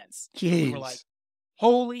 $1.29. We were like,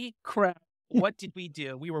 holy crap, what did we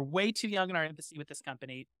do? We were way too young in our infancy with this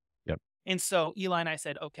company. Yep. And so Eli and I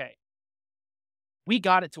said, okay, we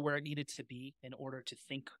got it to where it needed to be in order to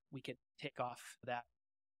think we could take off the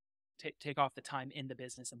time in the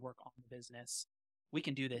business and work on the business. We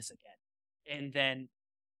can do this again. And then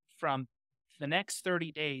from the next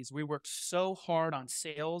 30 days, we worked so hard on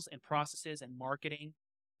sales and processes and marketing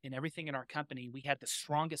and everything in our company. We had the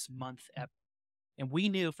strongest month ever. And we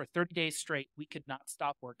knew for 30 days straight, we could not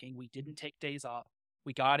stop working. We didn't take days off.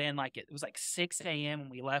 We got in it was like 6 a.m.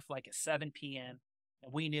 and we left like at 7 p.m.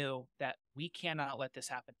 And we knew that we cannot let this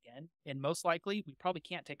happen again. And most likely, we probably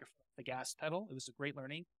can't take our foot off the gas pedal. It was a great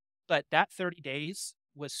learning. But that 30 days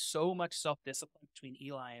was so much self-discipline between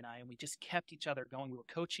Eli and I, and we just kept each other going. We were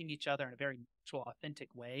coaching each other in a very natural, authentic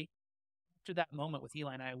way. After that moment with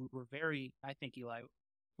Eli and I, we were very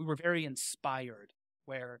inspired,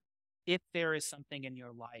 where if there is something in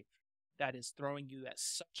your life that is throwing you at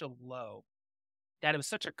such a low, that it was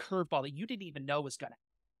such a curveball that you didn't even know was going to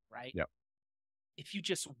happen, right? Yep. If you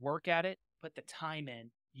just work at it, put the time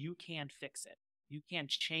in, you can fix it. You can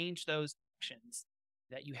change those actions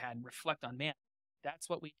that you had and reflect on, man, that's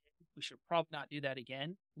what we did. We should probably not do that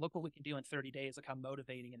again. Look what we can do in 30 days. Look how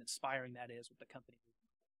motivating and inspiring that is with the company.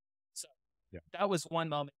 So that was one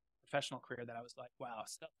moment in my professional career that I was like, wow,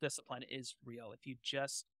 self-discipline is real. If you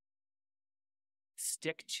just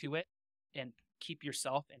stick to it and keep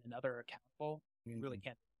yourself and another accountable, you really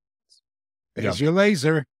can. There's your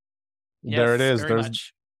laser. Yes, there it is. There's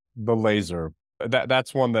much. the laser.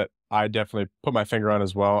 That's one that I definitely put my finger on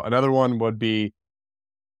as well. Another one would be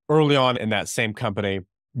early on in that same company,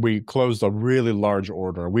 we closed a really large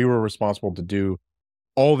order. We were responsible to do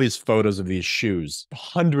all these photos of these shoes,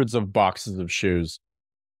 hundreds of boxes of shoes.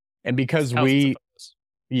 And because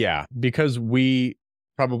because we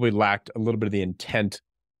probably lacked a little bit of the intent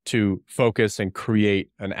to focus and create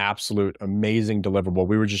an absolute amazing deliverable,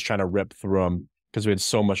 we were just trying to rip through them because we had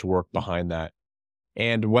so much work behind that.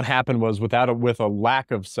 And what happened was with a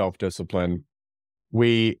lack of self-discipline,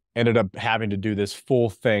 we ended up having to do this full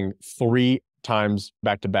thing 3 times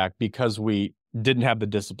back to back because we didn't have the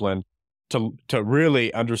discipline to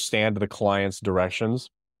really understand the client's directions,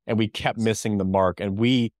 and we kept missing the mark, and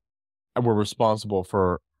we were responsible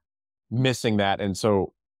for missing that. And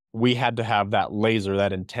so we had to have that laser,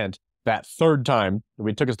 that intent, that 3rd time.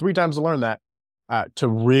 It took us 3 times to learn that, to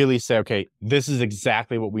really say, okay, this is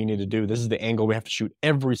exactly what we need to do. This is the angle we have to shoot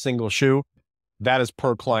every single shoe. That is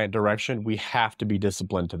per client direction. We have to be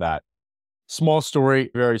disciplined to that. Small story,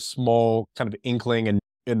 very small kind of inkling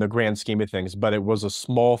in the grand scheme of things, but it was a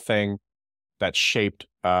small thing that shaped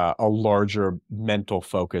a larger mental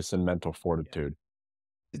focus and mental fortitude.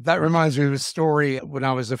 That reminds me of a story when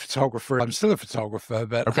I was a photographer. I'm still a photographer,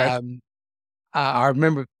 but I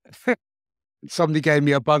remember somebody gave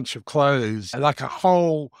me a bunch of clothes, like a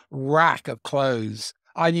whole rack of clothes.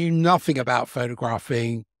 I knew nothing about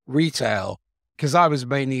photographing retail because I was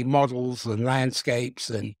mainly models and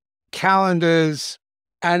landscapes and calendars.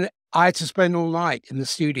 And I had to spend all night in the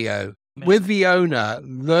studio with the owner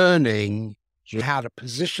learning how to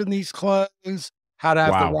position these clothes, how to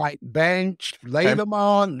have the right bench, lay them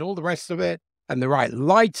on, and all the rest of it, and the right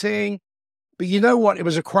lighting. But you know what? It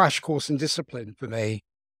was a crash course in discipline for me,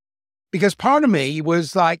 because part of me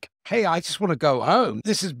was like, hey, I just want to go home.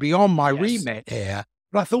 This is beyond my remit here.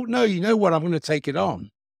 But I thought, no, you know what? I'm going to take it on.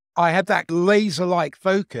 I had that laser-like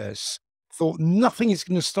focus, thought nothing is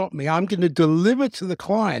going to stop me. I'm going to deliver to the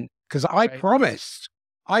client because I promised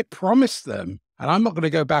them, and I'm not going to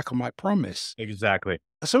go back on my promise. Exactly.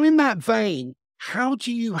 So in that vein, how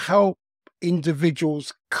do you help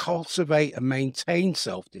individuals cultivate and maintain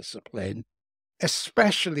self-discipline,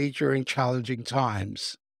 especially during challenging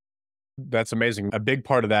times? That's amazing. A big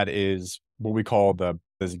part of that is what we call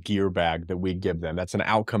this gear bag that we give them. That's an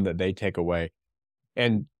outcome that they take away.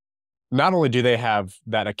 And not only do they have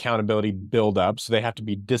that accountability build up, so they have to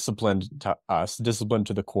be disciplined to us, disciplined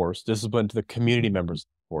to the course, disciplined to the community members,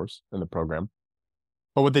 of course, in the program.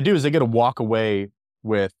 But what they do is they get to walk away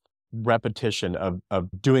with repetition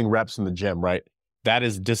of doing reps in the gym, right? That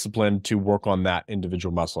is discipline to work on that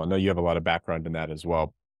individual muscle. I know you have a lot of background in that as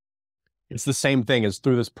well. It's the same thing as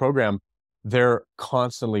through this program, they're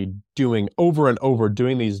constantly doing over and over,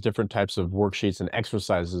 doing these different types of worksheets and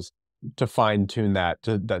exercises to fine tune that,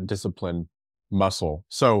 to that discipline muscle.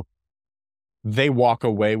 So they walk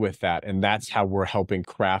away with that. And that's how we're helping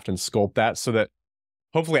craft and sculpt that so that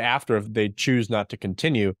hopefully after, if they choose not to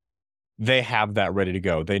continue, they have that ready to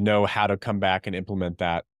go. They know how to come back and implement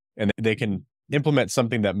that. And they can implement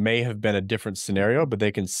something that may have been a different scenario, but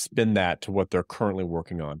they can spin that to what they're currently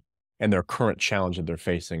working on and their current challenge that they're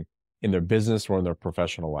facing in their business or in their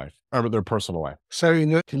professional life or their personal life.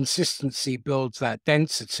 So consistency builds that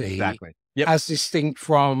density. Exactly. Yep. As distinct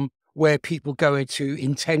from where people go into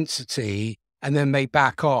intensity and then they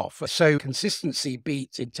back off. So consistency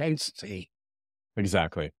beats intensity.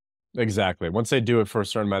 Exactly. Exactly. Once they do it for a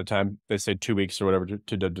certain amount of time, they say 2 weeks or whatever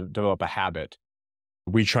to develop a habit.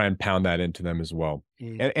 We try and pound that into them as well.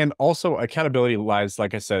 And also accountability lies,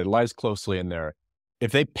 like I said, it lies closely in there.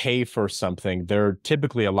 If they pay for something, they're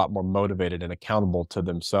typically a lot more motivated and accountable to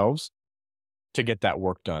themselves to get that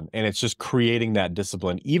work done. And it's just creating that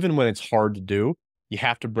discipline. Even when it's hard to do, you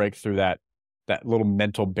have to break through that little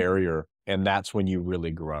mental barrier. And that's when you really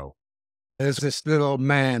grow. There's this little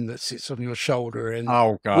man that sits on your shoulder and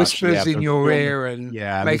whispers in your ear and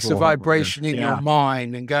makes a vibration in your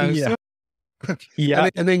mind and goes,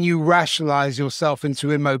 and then you rationalize yourself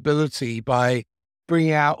into immobility by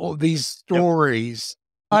bringing out all these stories.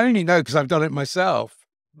 I only know because I've done it myself.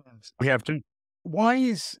 We have to. Why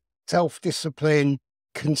is self-discipline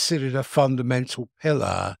considered a fundamental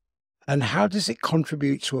pillar? And how does it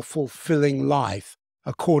contribute to a fulfilling life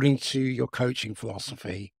according to your coaching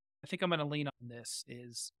philosophy? I think I'm going to lean on this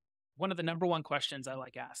is one of the number one questions I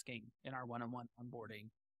like asking in our one-on-one onboarding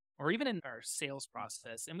or even in our sales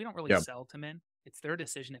process. And we don't really sell to men. It's their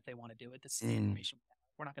decision if they want to do it. This is the information.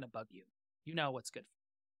 We're not going to bug you. You know what's good.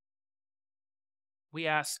 We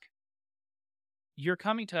ask, you're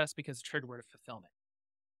coming to us because the trigger word of fulfillment.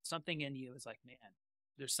 Something in you is like, man,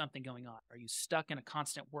 there's something going on. Are you stuck in a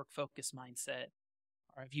constant work focus mindset?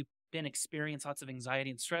 Or have you been experiencing lots of anxiety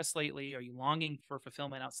and stress lately? Are you longing for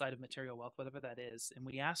fulfillment outside of material wealth, whatever that is? And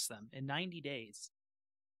we ask them in 90 days,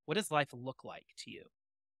 what does life look like to you?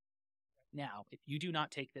 Now, if you do not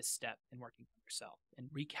take this step in working on yourself and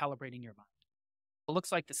recalibrating your mind, it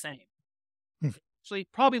looks like the same. Actually,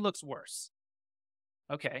 probably looks worse.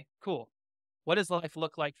 Okay, cool. What does life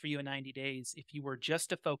look like for you in 90 days if you were just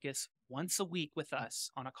to focus once a week with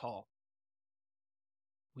us on a call?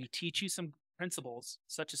 We teach you some principles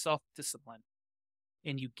such as self-discipline,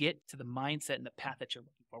 and you get to the mindset and the path that you're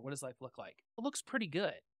looking for. What does life look like? It looks pretty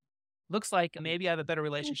good. Looks like maybe I have a better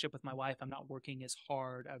relationship with my wife. I'm not working as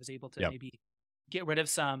hard. I was able to maybe get rid of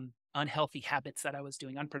some unhealthy habits that I was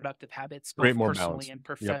doing, unproductive habits, both personally and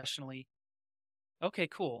professionally. Okay,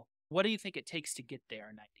 cool. What do you think it takes to get there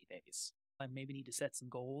in 90 days? I maybe need to set some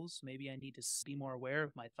goals. Maybe I need to be more aware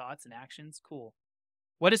of my thoughts and actions. Cool.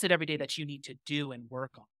 What is it every day that you need to do and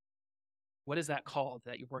work on? What is that called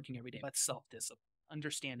that you're working every day? That's self-discipline,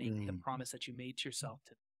 understanding the promise that you made to yourself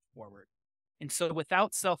to move forward. And so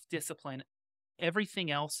without self-discipline,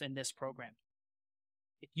 everything else in this program,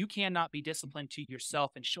 if you cannot be disciplined to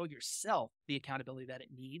yourself and show yourself the accountability that it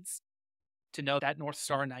needs to know that North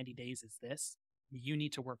Star in 90 days is this, you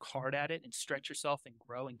need to work hard at it and stretch yourself and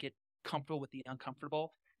grow and get comfortable with the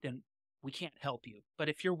uncomfortable, then we can't help you. But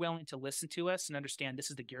if you're willing to listen to us and understand this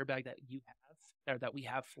is the gear bag that you have, or that we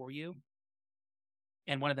have for you,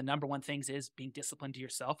 and one of the number one things is being disciplined to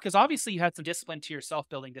yourself, because obviously you had some discipline to yourself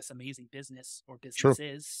building this amazing business or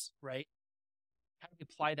businesses, right? How do you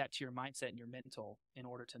apply that to your mindset and your mental in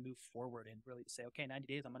order to move forward and really say, okay, 90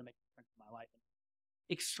 days, I'm going to make a difference in my life and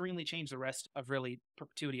extremely change the rest of really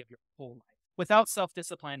perpetuity of your whole life. Without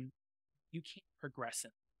self-discipline, you can't progress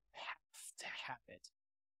it. You have to have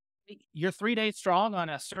it. You're 3 days strong on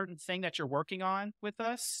a certain thing that you're working on with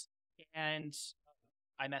us, and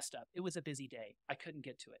I messed up. It was a busy day. I couldn't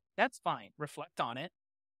get to it. That's fine. Reflect on it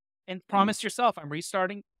and promise yourself I'm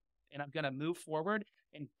restarting and I'm going to move forward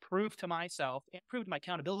and prove to myself and prove to my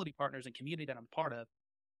accountability partners and community that I'm part of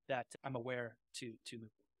that I'm aware to move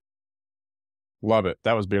forward. Love it.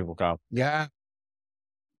 That was beautiful, Kyle. Yeah.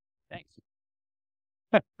 Thanks.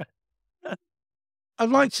 I'd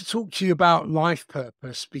like to talk to you about life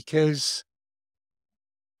purpose because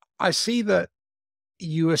I see that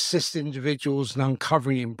you assist individuals in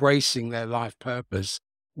uncovering, embracing their life purpose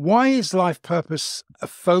Why is life purpose a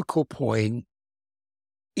focal point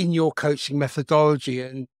in your coaching methodology,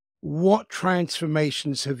 and what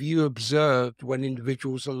transformations have you observed when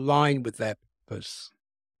individuals align with their purpose?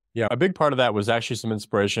 Yeah, a big part of that was actually some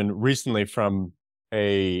inspiration recently from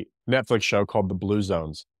a Netflix show called The Blue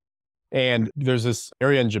Zones. And there's this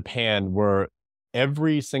area in Japan where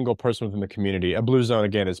every single person within the community, a blue zone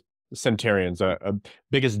again is centurions, a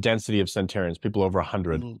biggest density of centurions, people over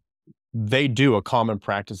 100. They do a common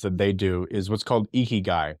practice that they do is what's called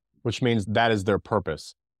ikigai, which means that is their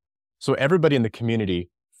purpose. So everybody in the community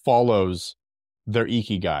follows their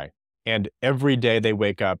ikigai. And every day they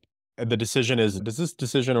wake up, the decision is, does this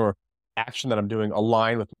decision or action that I'm doing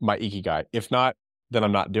align with my ikigai? If not, then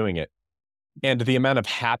I'm not doing it. And the amount of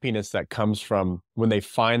happiness that comes from when they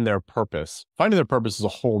find their purpose, finding their purpose is a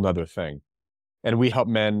whole nother thing. And we help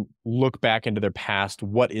men look back into their past.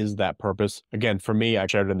 What is that purpose? Again, for me, I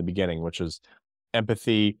shared it in the beginning, which is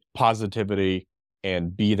empathy, positivity,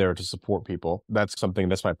 and be there to support people. That's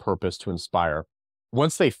my purpose, to inspire.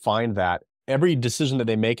 Once they find that, every decision that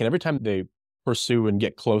they make and every time they pursue and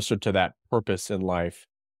get closer to that purpose in life,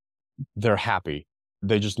 they're happy.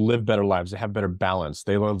 They just live better lives. They have better balance.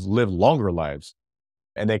 They live longer lives,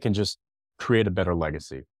 and they can just create a better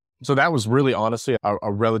legacy. So that was really honestly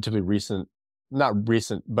a relatively recent, not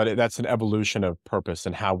recent, but that's an evolution of purpose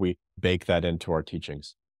and how we bake that into our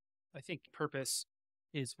teachings. I think purpose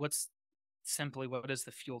is what is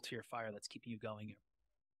the fuel to your fire that's keeping you going.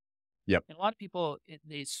 Yep. And a lot of people,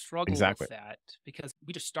 they struggle Exactly. with that because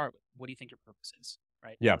we just start with, what do you think your purpose is,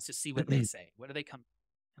 right? Yeah. Let's just see what they say. What do they come?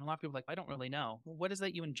 And a lot of people are like, I don't really know. Well, what is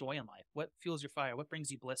that you enjoy in life? What fuels your fire? What brings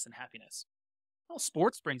you bliss and happiness? Well,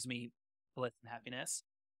 sports brings me bliss and happiness.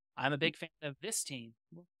 I'm a big fan of this team.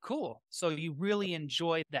 Well, cool. So you really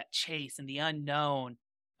enjoy that chase and the unknown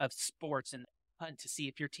of sports and hunt to see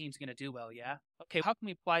if your team's going to do well. Yeah. Okay. How can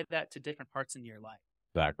we apply that to different parts in your life?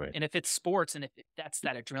 Exactly. And if it's sports and if that's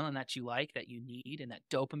that adrenaline that you like, that you need, and that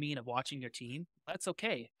dopamine of watching your team, that's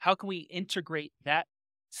okay. How can we integrate that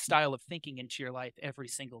style of thinking into your life every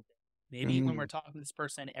single day? Maybe when we're talking to this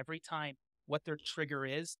person, every time what their trigger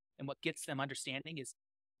is and what gets them understanding is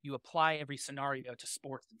you apply every scenario to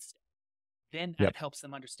sports instead. Then that helps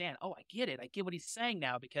them understand, oh, I get it. I get what he's saying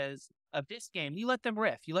now because of this game. You let them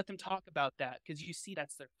riff. You let them talk about that because you see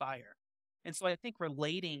that's their fire. And so I think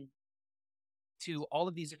relating to all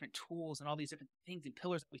of these different tools and all these different things and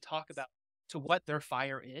pillars that we talk about to what their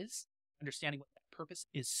fire is, understanding what that purpose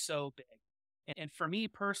is so big. And for me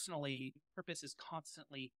personally, purpose is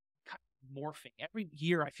constantly kind of morphing. Every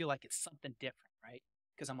year I feel like it's something different, right?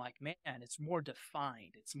 Because I'm like, man, it's more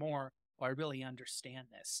defined. It's more, I really understand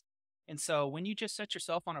this. And so when you just set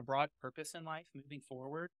yourself on a broad purpose in life moving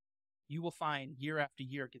forward, you will find year after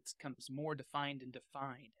year it becomes more defined and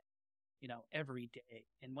defined, every day.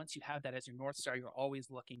 And once you have that as your North Star, you're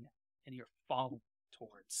always looking at and you're following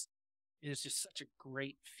towards. It is just such a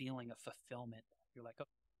great feeling of fulfillment. You're like, oh,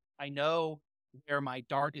 I know where my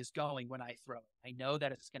dart is going when I throw it. I know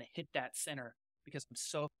that it's going to hit that center because I'm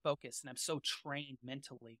so focused and I'm so trained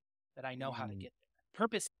mentally that I know how to get there.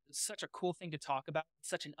 Purpose is such a cool thing to talk about. It's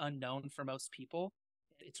such an unknown for most people.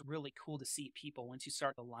 It's really cool to see people once you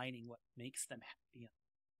start aligning what makes them happy.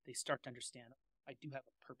 They start to understand, I do have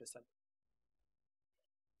a purpose.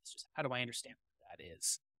 It's just, how do I understand what that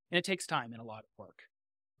is? And it takes time and a lot of work.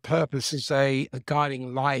 Purpose is a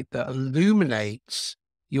guiding light that illuminates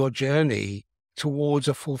your journey towards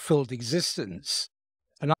a fulfilled existence.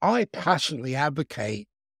 And I passionately advocate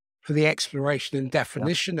for the exploration and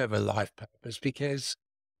definition of a life purpose because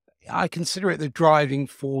I consider it the driving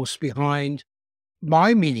force behind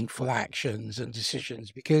my meaningful actions and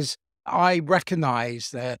decisions, because I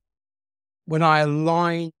recognize that when I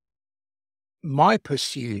align my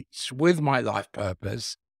pursuits with my life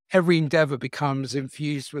purpose, every endeavor becomes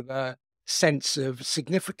infused with a sense of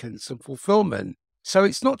significance and fulfillment. So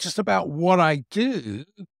it's not just about what I do,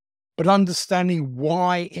 but understanding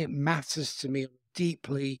why it matters to me on a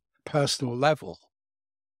deeply personal level.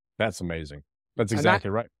 That's amazing. That's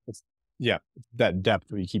exactly right. That depth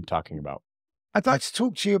that we keep talking about. I'd like to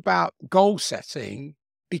talk to you about goal setting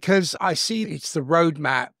because I see it's the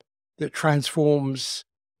roadmap that transforms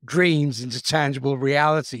dreams into tangible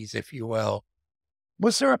realities, if you will.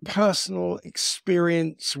 Was there a personal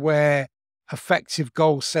experience where effective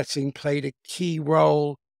goal setting played a key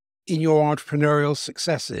role in your entrepreneurial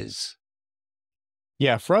successes?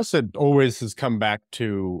 Yeah, for us, it always has come back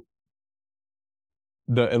to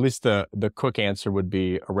at least the quick answer would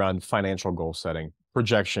be around financial goal setting,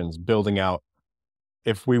 projections, building out.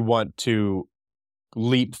 If we want to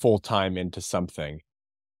leap full time into something,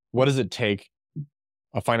 what does it take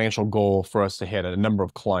a financial goal for us to hit, a number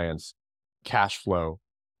of clients, cash flow.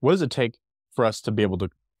 What does it take for us to be able to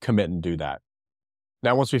commit and do that?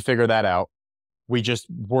 Now, once we figure that out, we just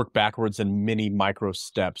work backwards in many micro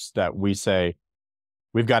steps that we say,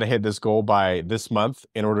 we've got to hit this goal by this month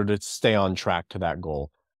in order to stay on track to that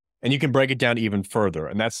goal. And you can break it down even further.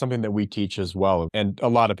 And that's something that we teach as well. And a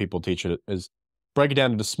lot of people teach it, is break it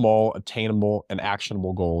down into small, attainable, and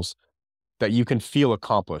actionable goals that you can feel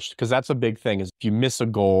accomplished. Because that's a big thing, is if you miss a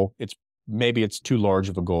goal, maybe it's too large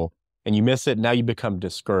of a goal and you miss it, now you become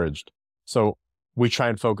discouraged. So we try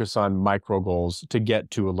and focus on micro goals to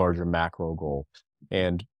get to a larger macro goal.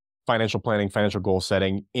 And financial planning, financial goal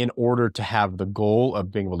setting, in order to have the goal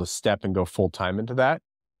of being able to step and go full time into that,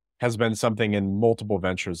 has been something in multiple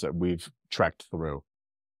ventures that we've trekked through.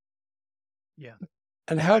 Yeah.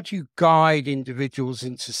 And how do you guide individuals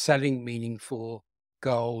into setting meaningful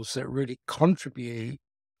goals that really contribute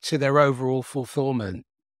to their overall fulfillment?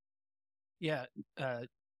 Yeah. A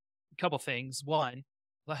couple things. One,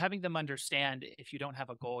 having them understand, if you don't have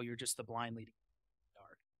a goal, you're just the blind leading the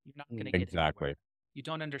dark. You're not going to get anywhere. You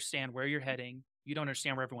don't understand where you're heading. You don't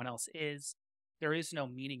understand where everyone else is. There is no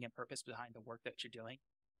meaning and purpose behind the work that you're doing.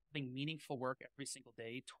 Having meaningful work every single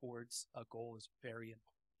day towards a goal is very important.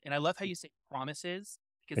 And I love how you say promises,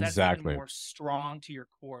 because that's even more strong to your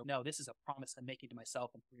core. No, this is a promise I'm making to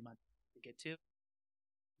myself in 3 months to get to.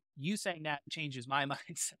 You saying that changes my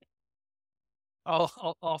mindset.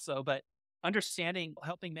 Also, but understanding,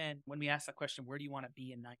 helping men, when we ask that question, where do you want to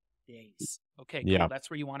be in 90 days? Okay, cool. That's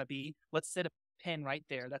where you want to be. Let's set a pin right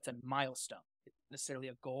there. That's a milestone. It's not necessarily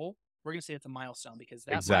a goal. We're going to say it's a milestone, because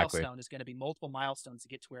that milestone is going to be multiple milestones to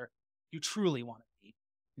get to where you truly want to be.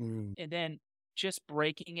 And then just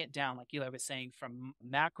breaking it down, like Eli was saying, from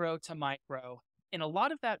macro to micro. And a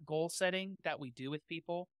lot of that goal setting that we do with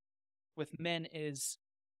people, with men, is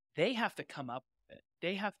they have to come up with it.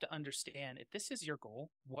 They have to understand, if this is your goal,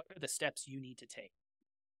 what are the steps you need to take?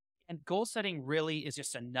 And goal setting really is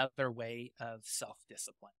just another way of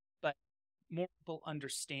self-discipline. But more people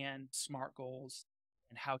understand SMART goals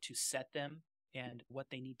and how to set them and what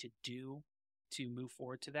they need to do to move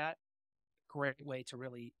forward to that. Great way to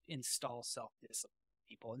really install self-discipline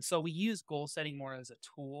in people. And so we use goal setting more as a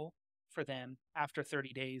tool for them. After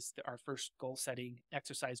 30 days, our first goal setting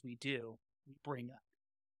exercise we bring up,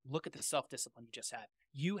 look at the self-discipline you just had.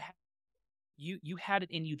 You had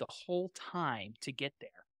it in you the whole time to get there.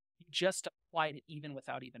 You just applied it even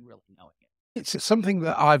without even really knowing it. It's something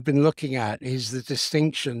that I've been looking at, is the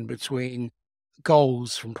distinction between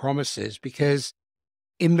goals from promises, because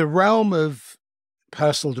in the realm of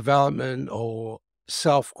personal development or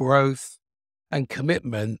self-growth and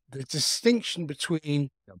commitment, the distinction between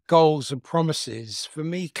goals and promises for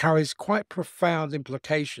me carries quite profound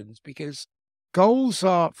implications, because goals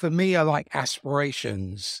are like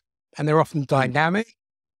aspirations, and they're often dynamic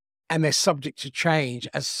and they're subject to change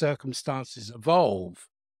as circumstances evolve.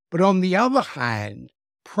 But on the other hand,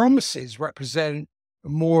 promises represent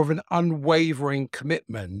more of an unwavering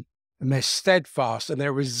commitment, and they're steadfast and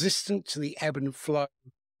they're resistant to the ebb and flow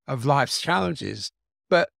of life's challenges.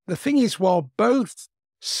 But the thing is, while both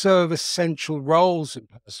serve essential roles in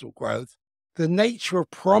personal growth, the nature of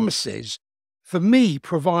promises, for me,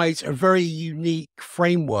 provides a very unique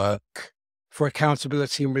framework for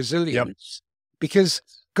accountability and resilience, because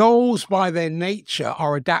goals by their nature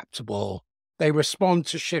are adaptable. They respond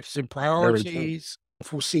to shifts in priorities,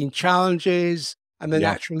 foreseen challenges, and the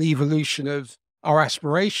natural evolution of our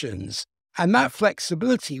aspirations. And that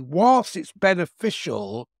flexibility, whilst it's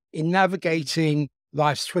beneficial in navigating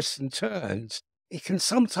life's twists and turns, it can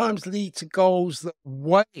sometimes lead to goals that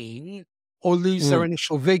wane or lose their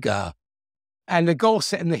initial vigor. And a goal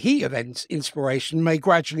set in the heat of inspiration may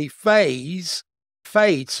gradually fade,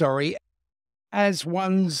 as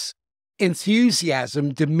one's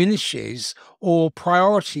enthusiasm diminishes or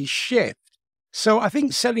priorities shift. So I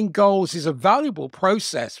think setting goals is a valuable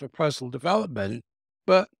process for personal development,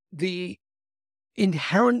 but the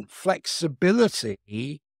inherent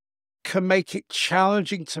flexibility can make it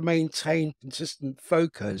challenging to maintain consistent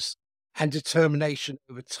focus and determination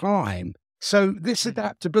over time. So this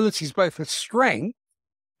adaptability is both a strength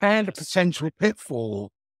and a potential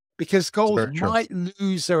pitfall, because goals might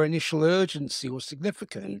lose their initial urgency or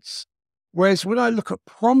significance. Whereas when I look at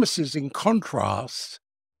promises, in contrast,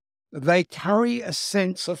 they carry a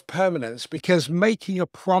sense of permanence, because making a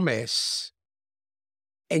promise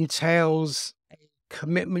entails a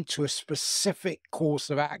commitment to a specific course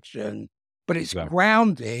of action, but it's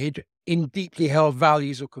grounded in deeply held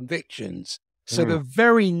values or convictions. So the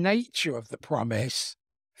very nature of the promise,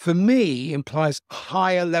 for me, implies a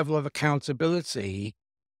higher level of accountability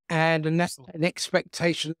and an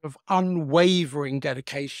expectation of unwavering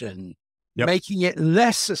dedication, Yep. making it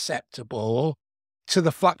less susceptible to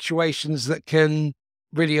the fluctuations that can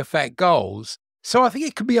really affect goals. So I think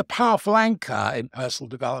it could be a powerful anchor in personal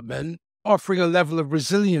development, offering a level of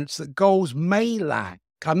resilience that goals may lack.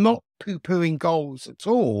 I'm not poo-pooing goals at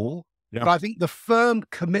all, but I think the firm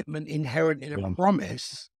commitment inherent in a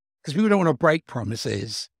promise, because people don't want to break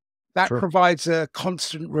promises, that provides a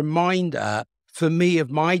constant reminder for me of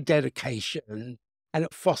my dedication, and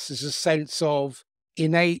it fosters a sense of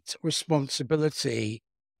innate responsibility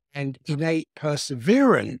and innate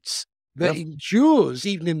perseverance that endures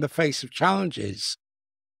even in the face of challenges.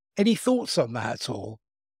 Any thoughts on that at all?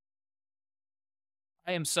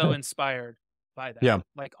 I am so inspired by that. Yeah.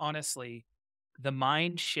 Like, honestly, the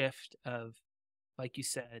mind shift of, like you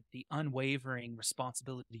said, the unwavering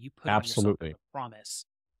responsibility you put on yourself with a promise.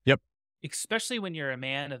 Yep. Especially when you're a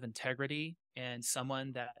man of integrity and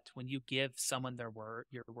someone that when you give someone their word,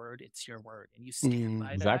 your word, it's your word, and you stand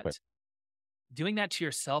by that. Doing that to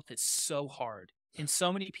yourself is so hard. And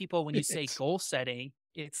so many people, when you say goal setting,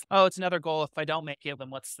 it's, oh, it's another goal. If I don't make it, then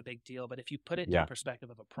what's the big deal? But if you put it in the perspective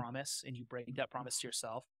of a promise and you break that promise to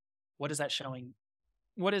yourself, what is that showing?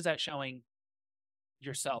 What is that showing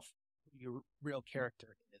yourself, your real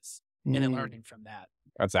character is, and then learning from that?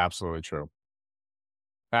 That's absolutely true.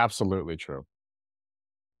 Absolutely true.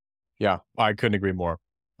 Yeah, I couldn't agree more.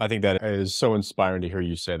 I think that is so inspiring to hear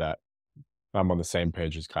you say that. I'm on the same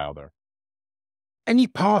page as Kyle there. Any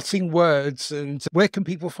parting words, and where can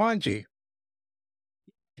people find you?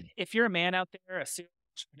 If you're a man out there, a serial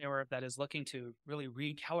entrepreneur that is looking to really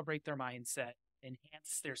recalibrate their mindset,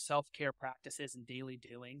 enhance their self-care practices and daily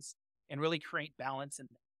doings, and really create balance in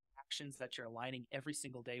the actions that you're aligning every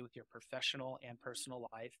single day with your professional and personal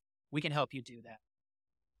life, we can help you do that.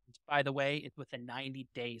 By the way, it's within 90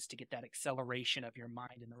 days to get that acceleration of your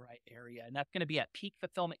mind in the right area. And that's going to be at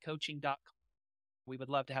peakfulfillmentcoaching.com. We would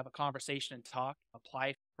love to have a conversation and talk,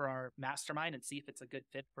 apply for our mastermind and see if it's a good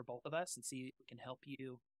fit for both of us and see if we can help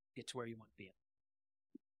you get to where you want to be.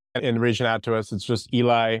 And reaching out to us, it's just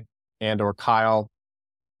Eli and or Kyle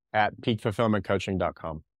at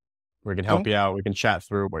peakfulfillmentcoaching.com. We can help you out. We can chat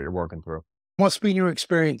through what you're working through. What's been your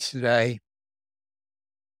experience today?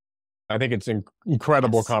 I think it's an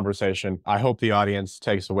incredible conversation. I hope the audience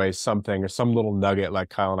takes away something or some little nugget, like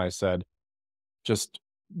Kyle and I said. Just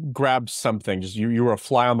grab something. Just you were a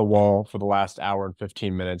fly on the wall for the last hour and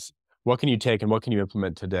 15 minutes. What can you take and what can you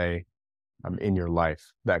implement today in your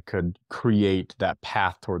life that could create that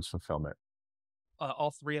path towards fulfillment?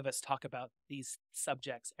 All three of us talk about these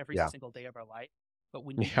subjects every single day of our life. But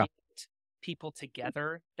when you get people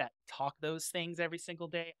together that talk those things every single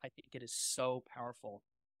day, I think it is so powerful.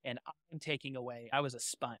 And I'm taking away, I was a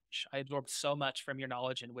sponge. I absorbed so much from your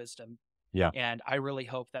knowledge and wisdom. Yeah. And I really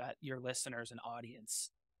hope that your listeners and audience,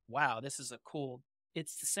 wow, this is a cool,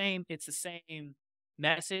 it's the same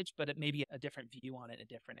message, but it may be a different view on it, a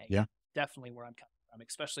different angle. Yeah. Definitely where I'm coming from,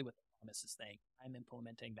 especially with the promises thing. I'm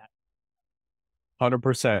implementing that.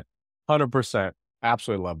 100%. 100%.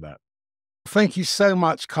 Absolutely love that. Thank you so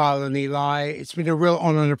much, Kyle and Eli. It's been a real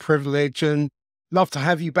honor and a privilege, and love to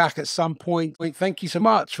have you back at some point. Thank you so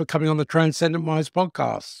much for coming on the Transcendent Minds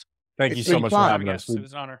podcast. Thank you so much for having us. It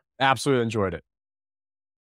was an honor. Absolutely enjoyed it.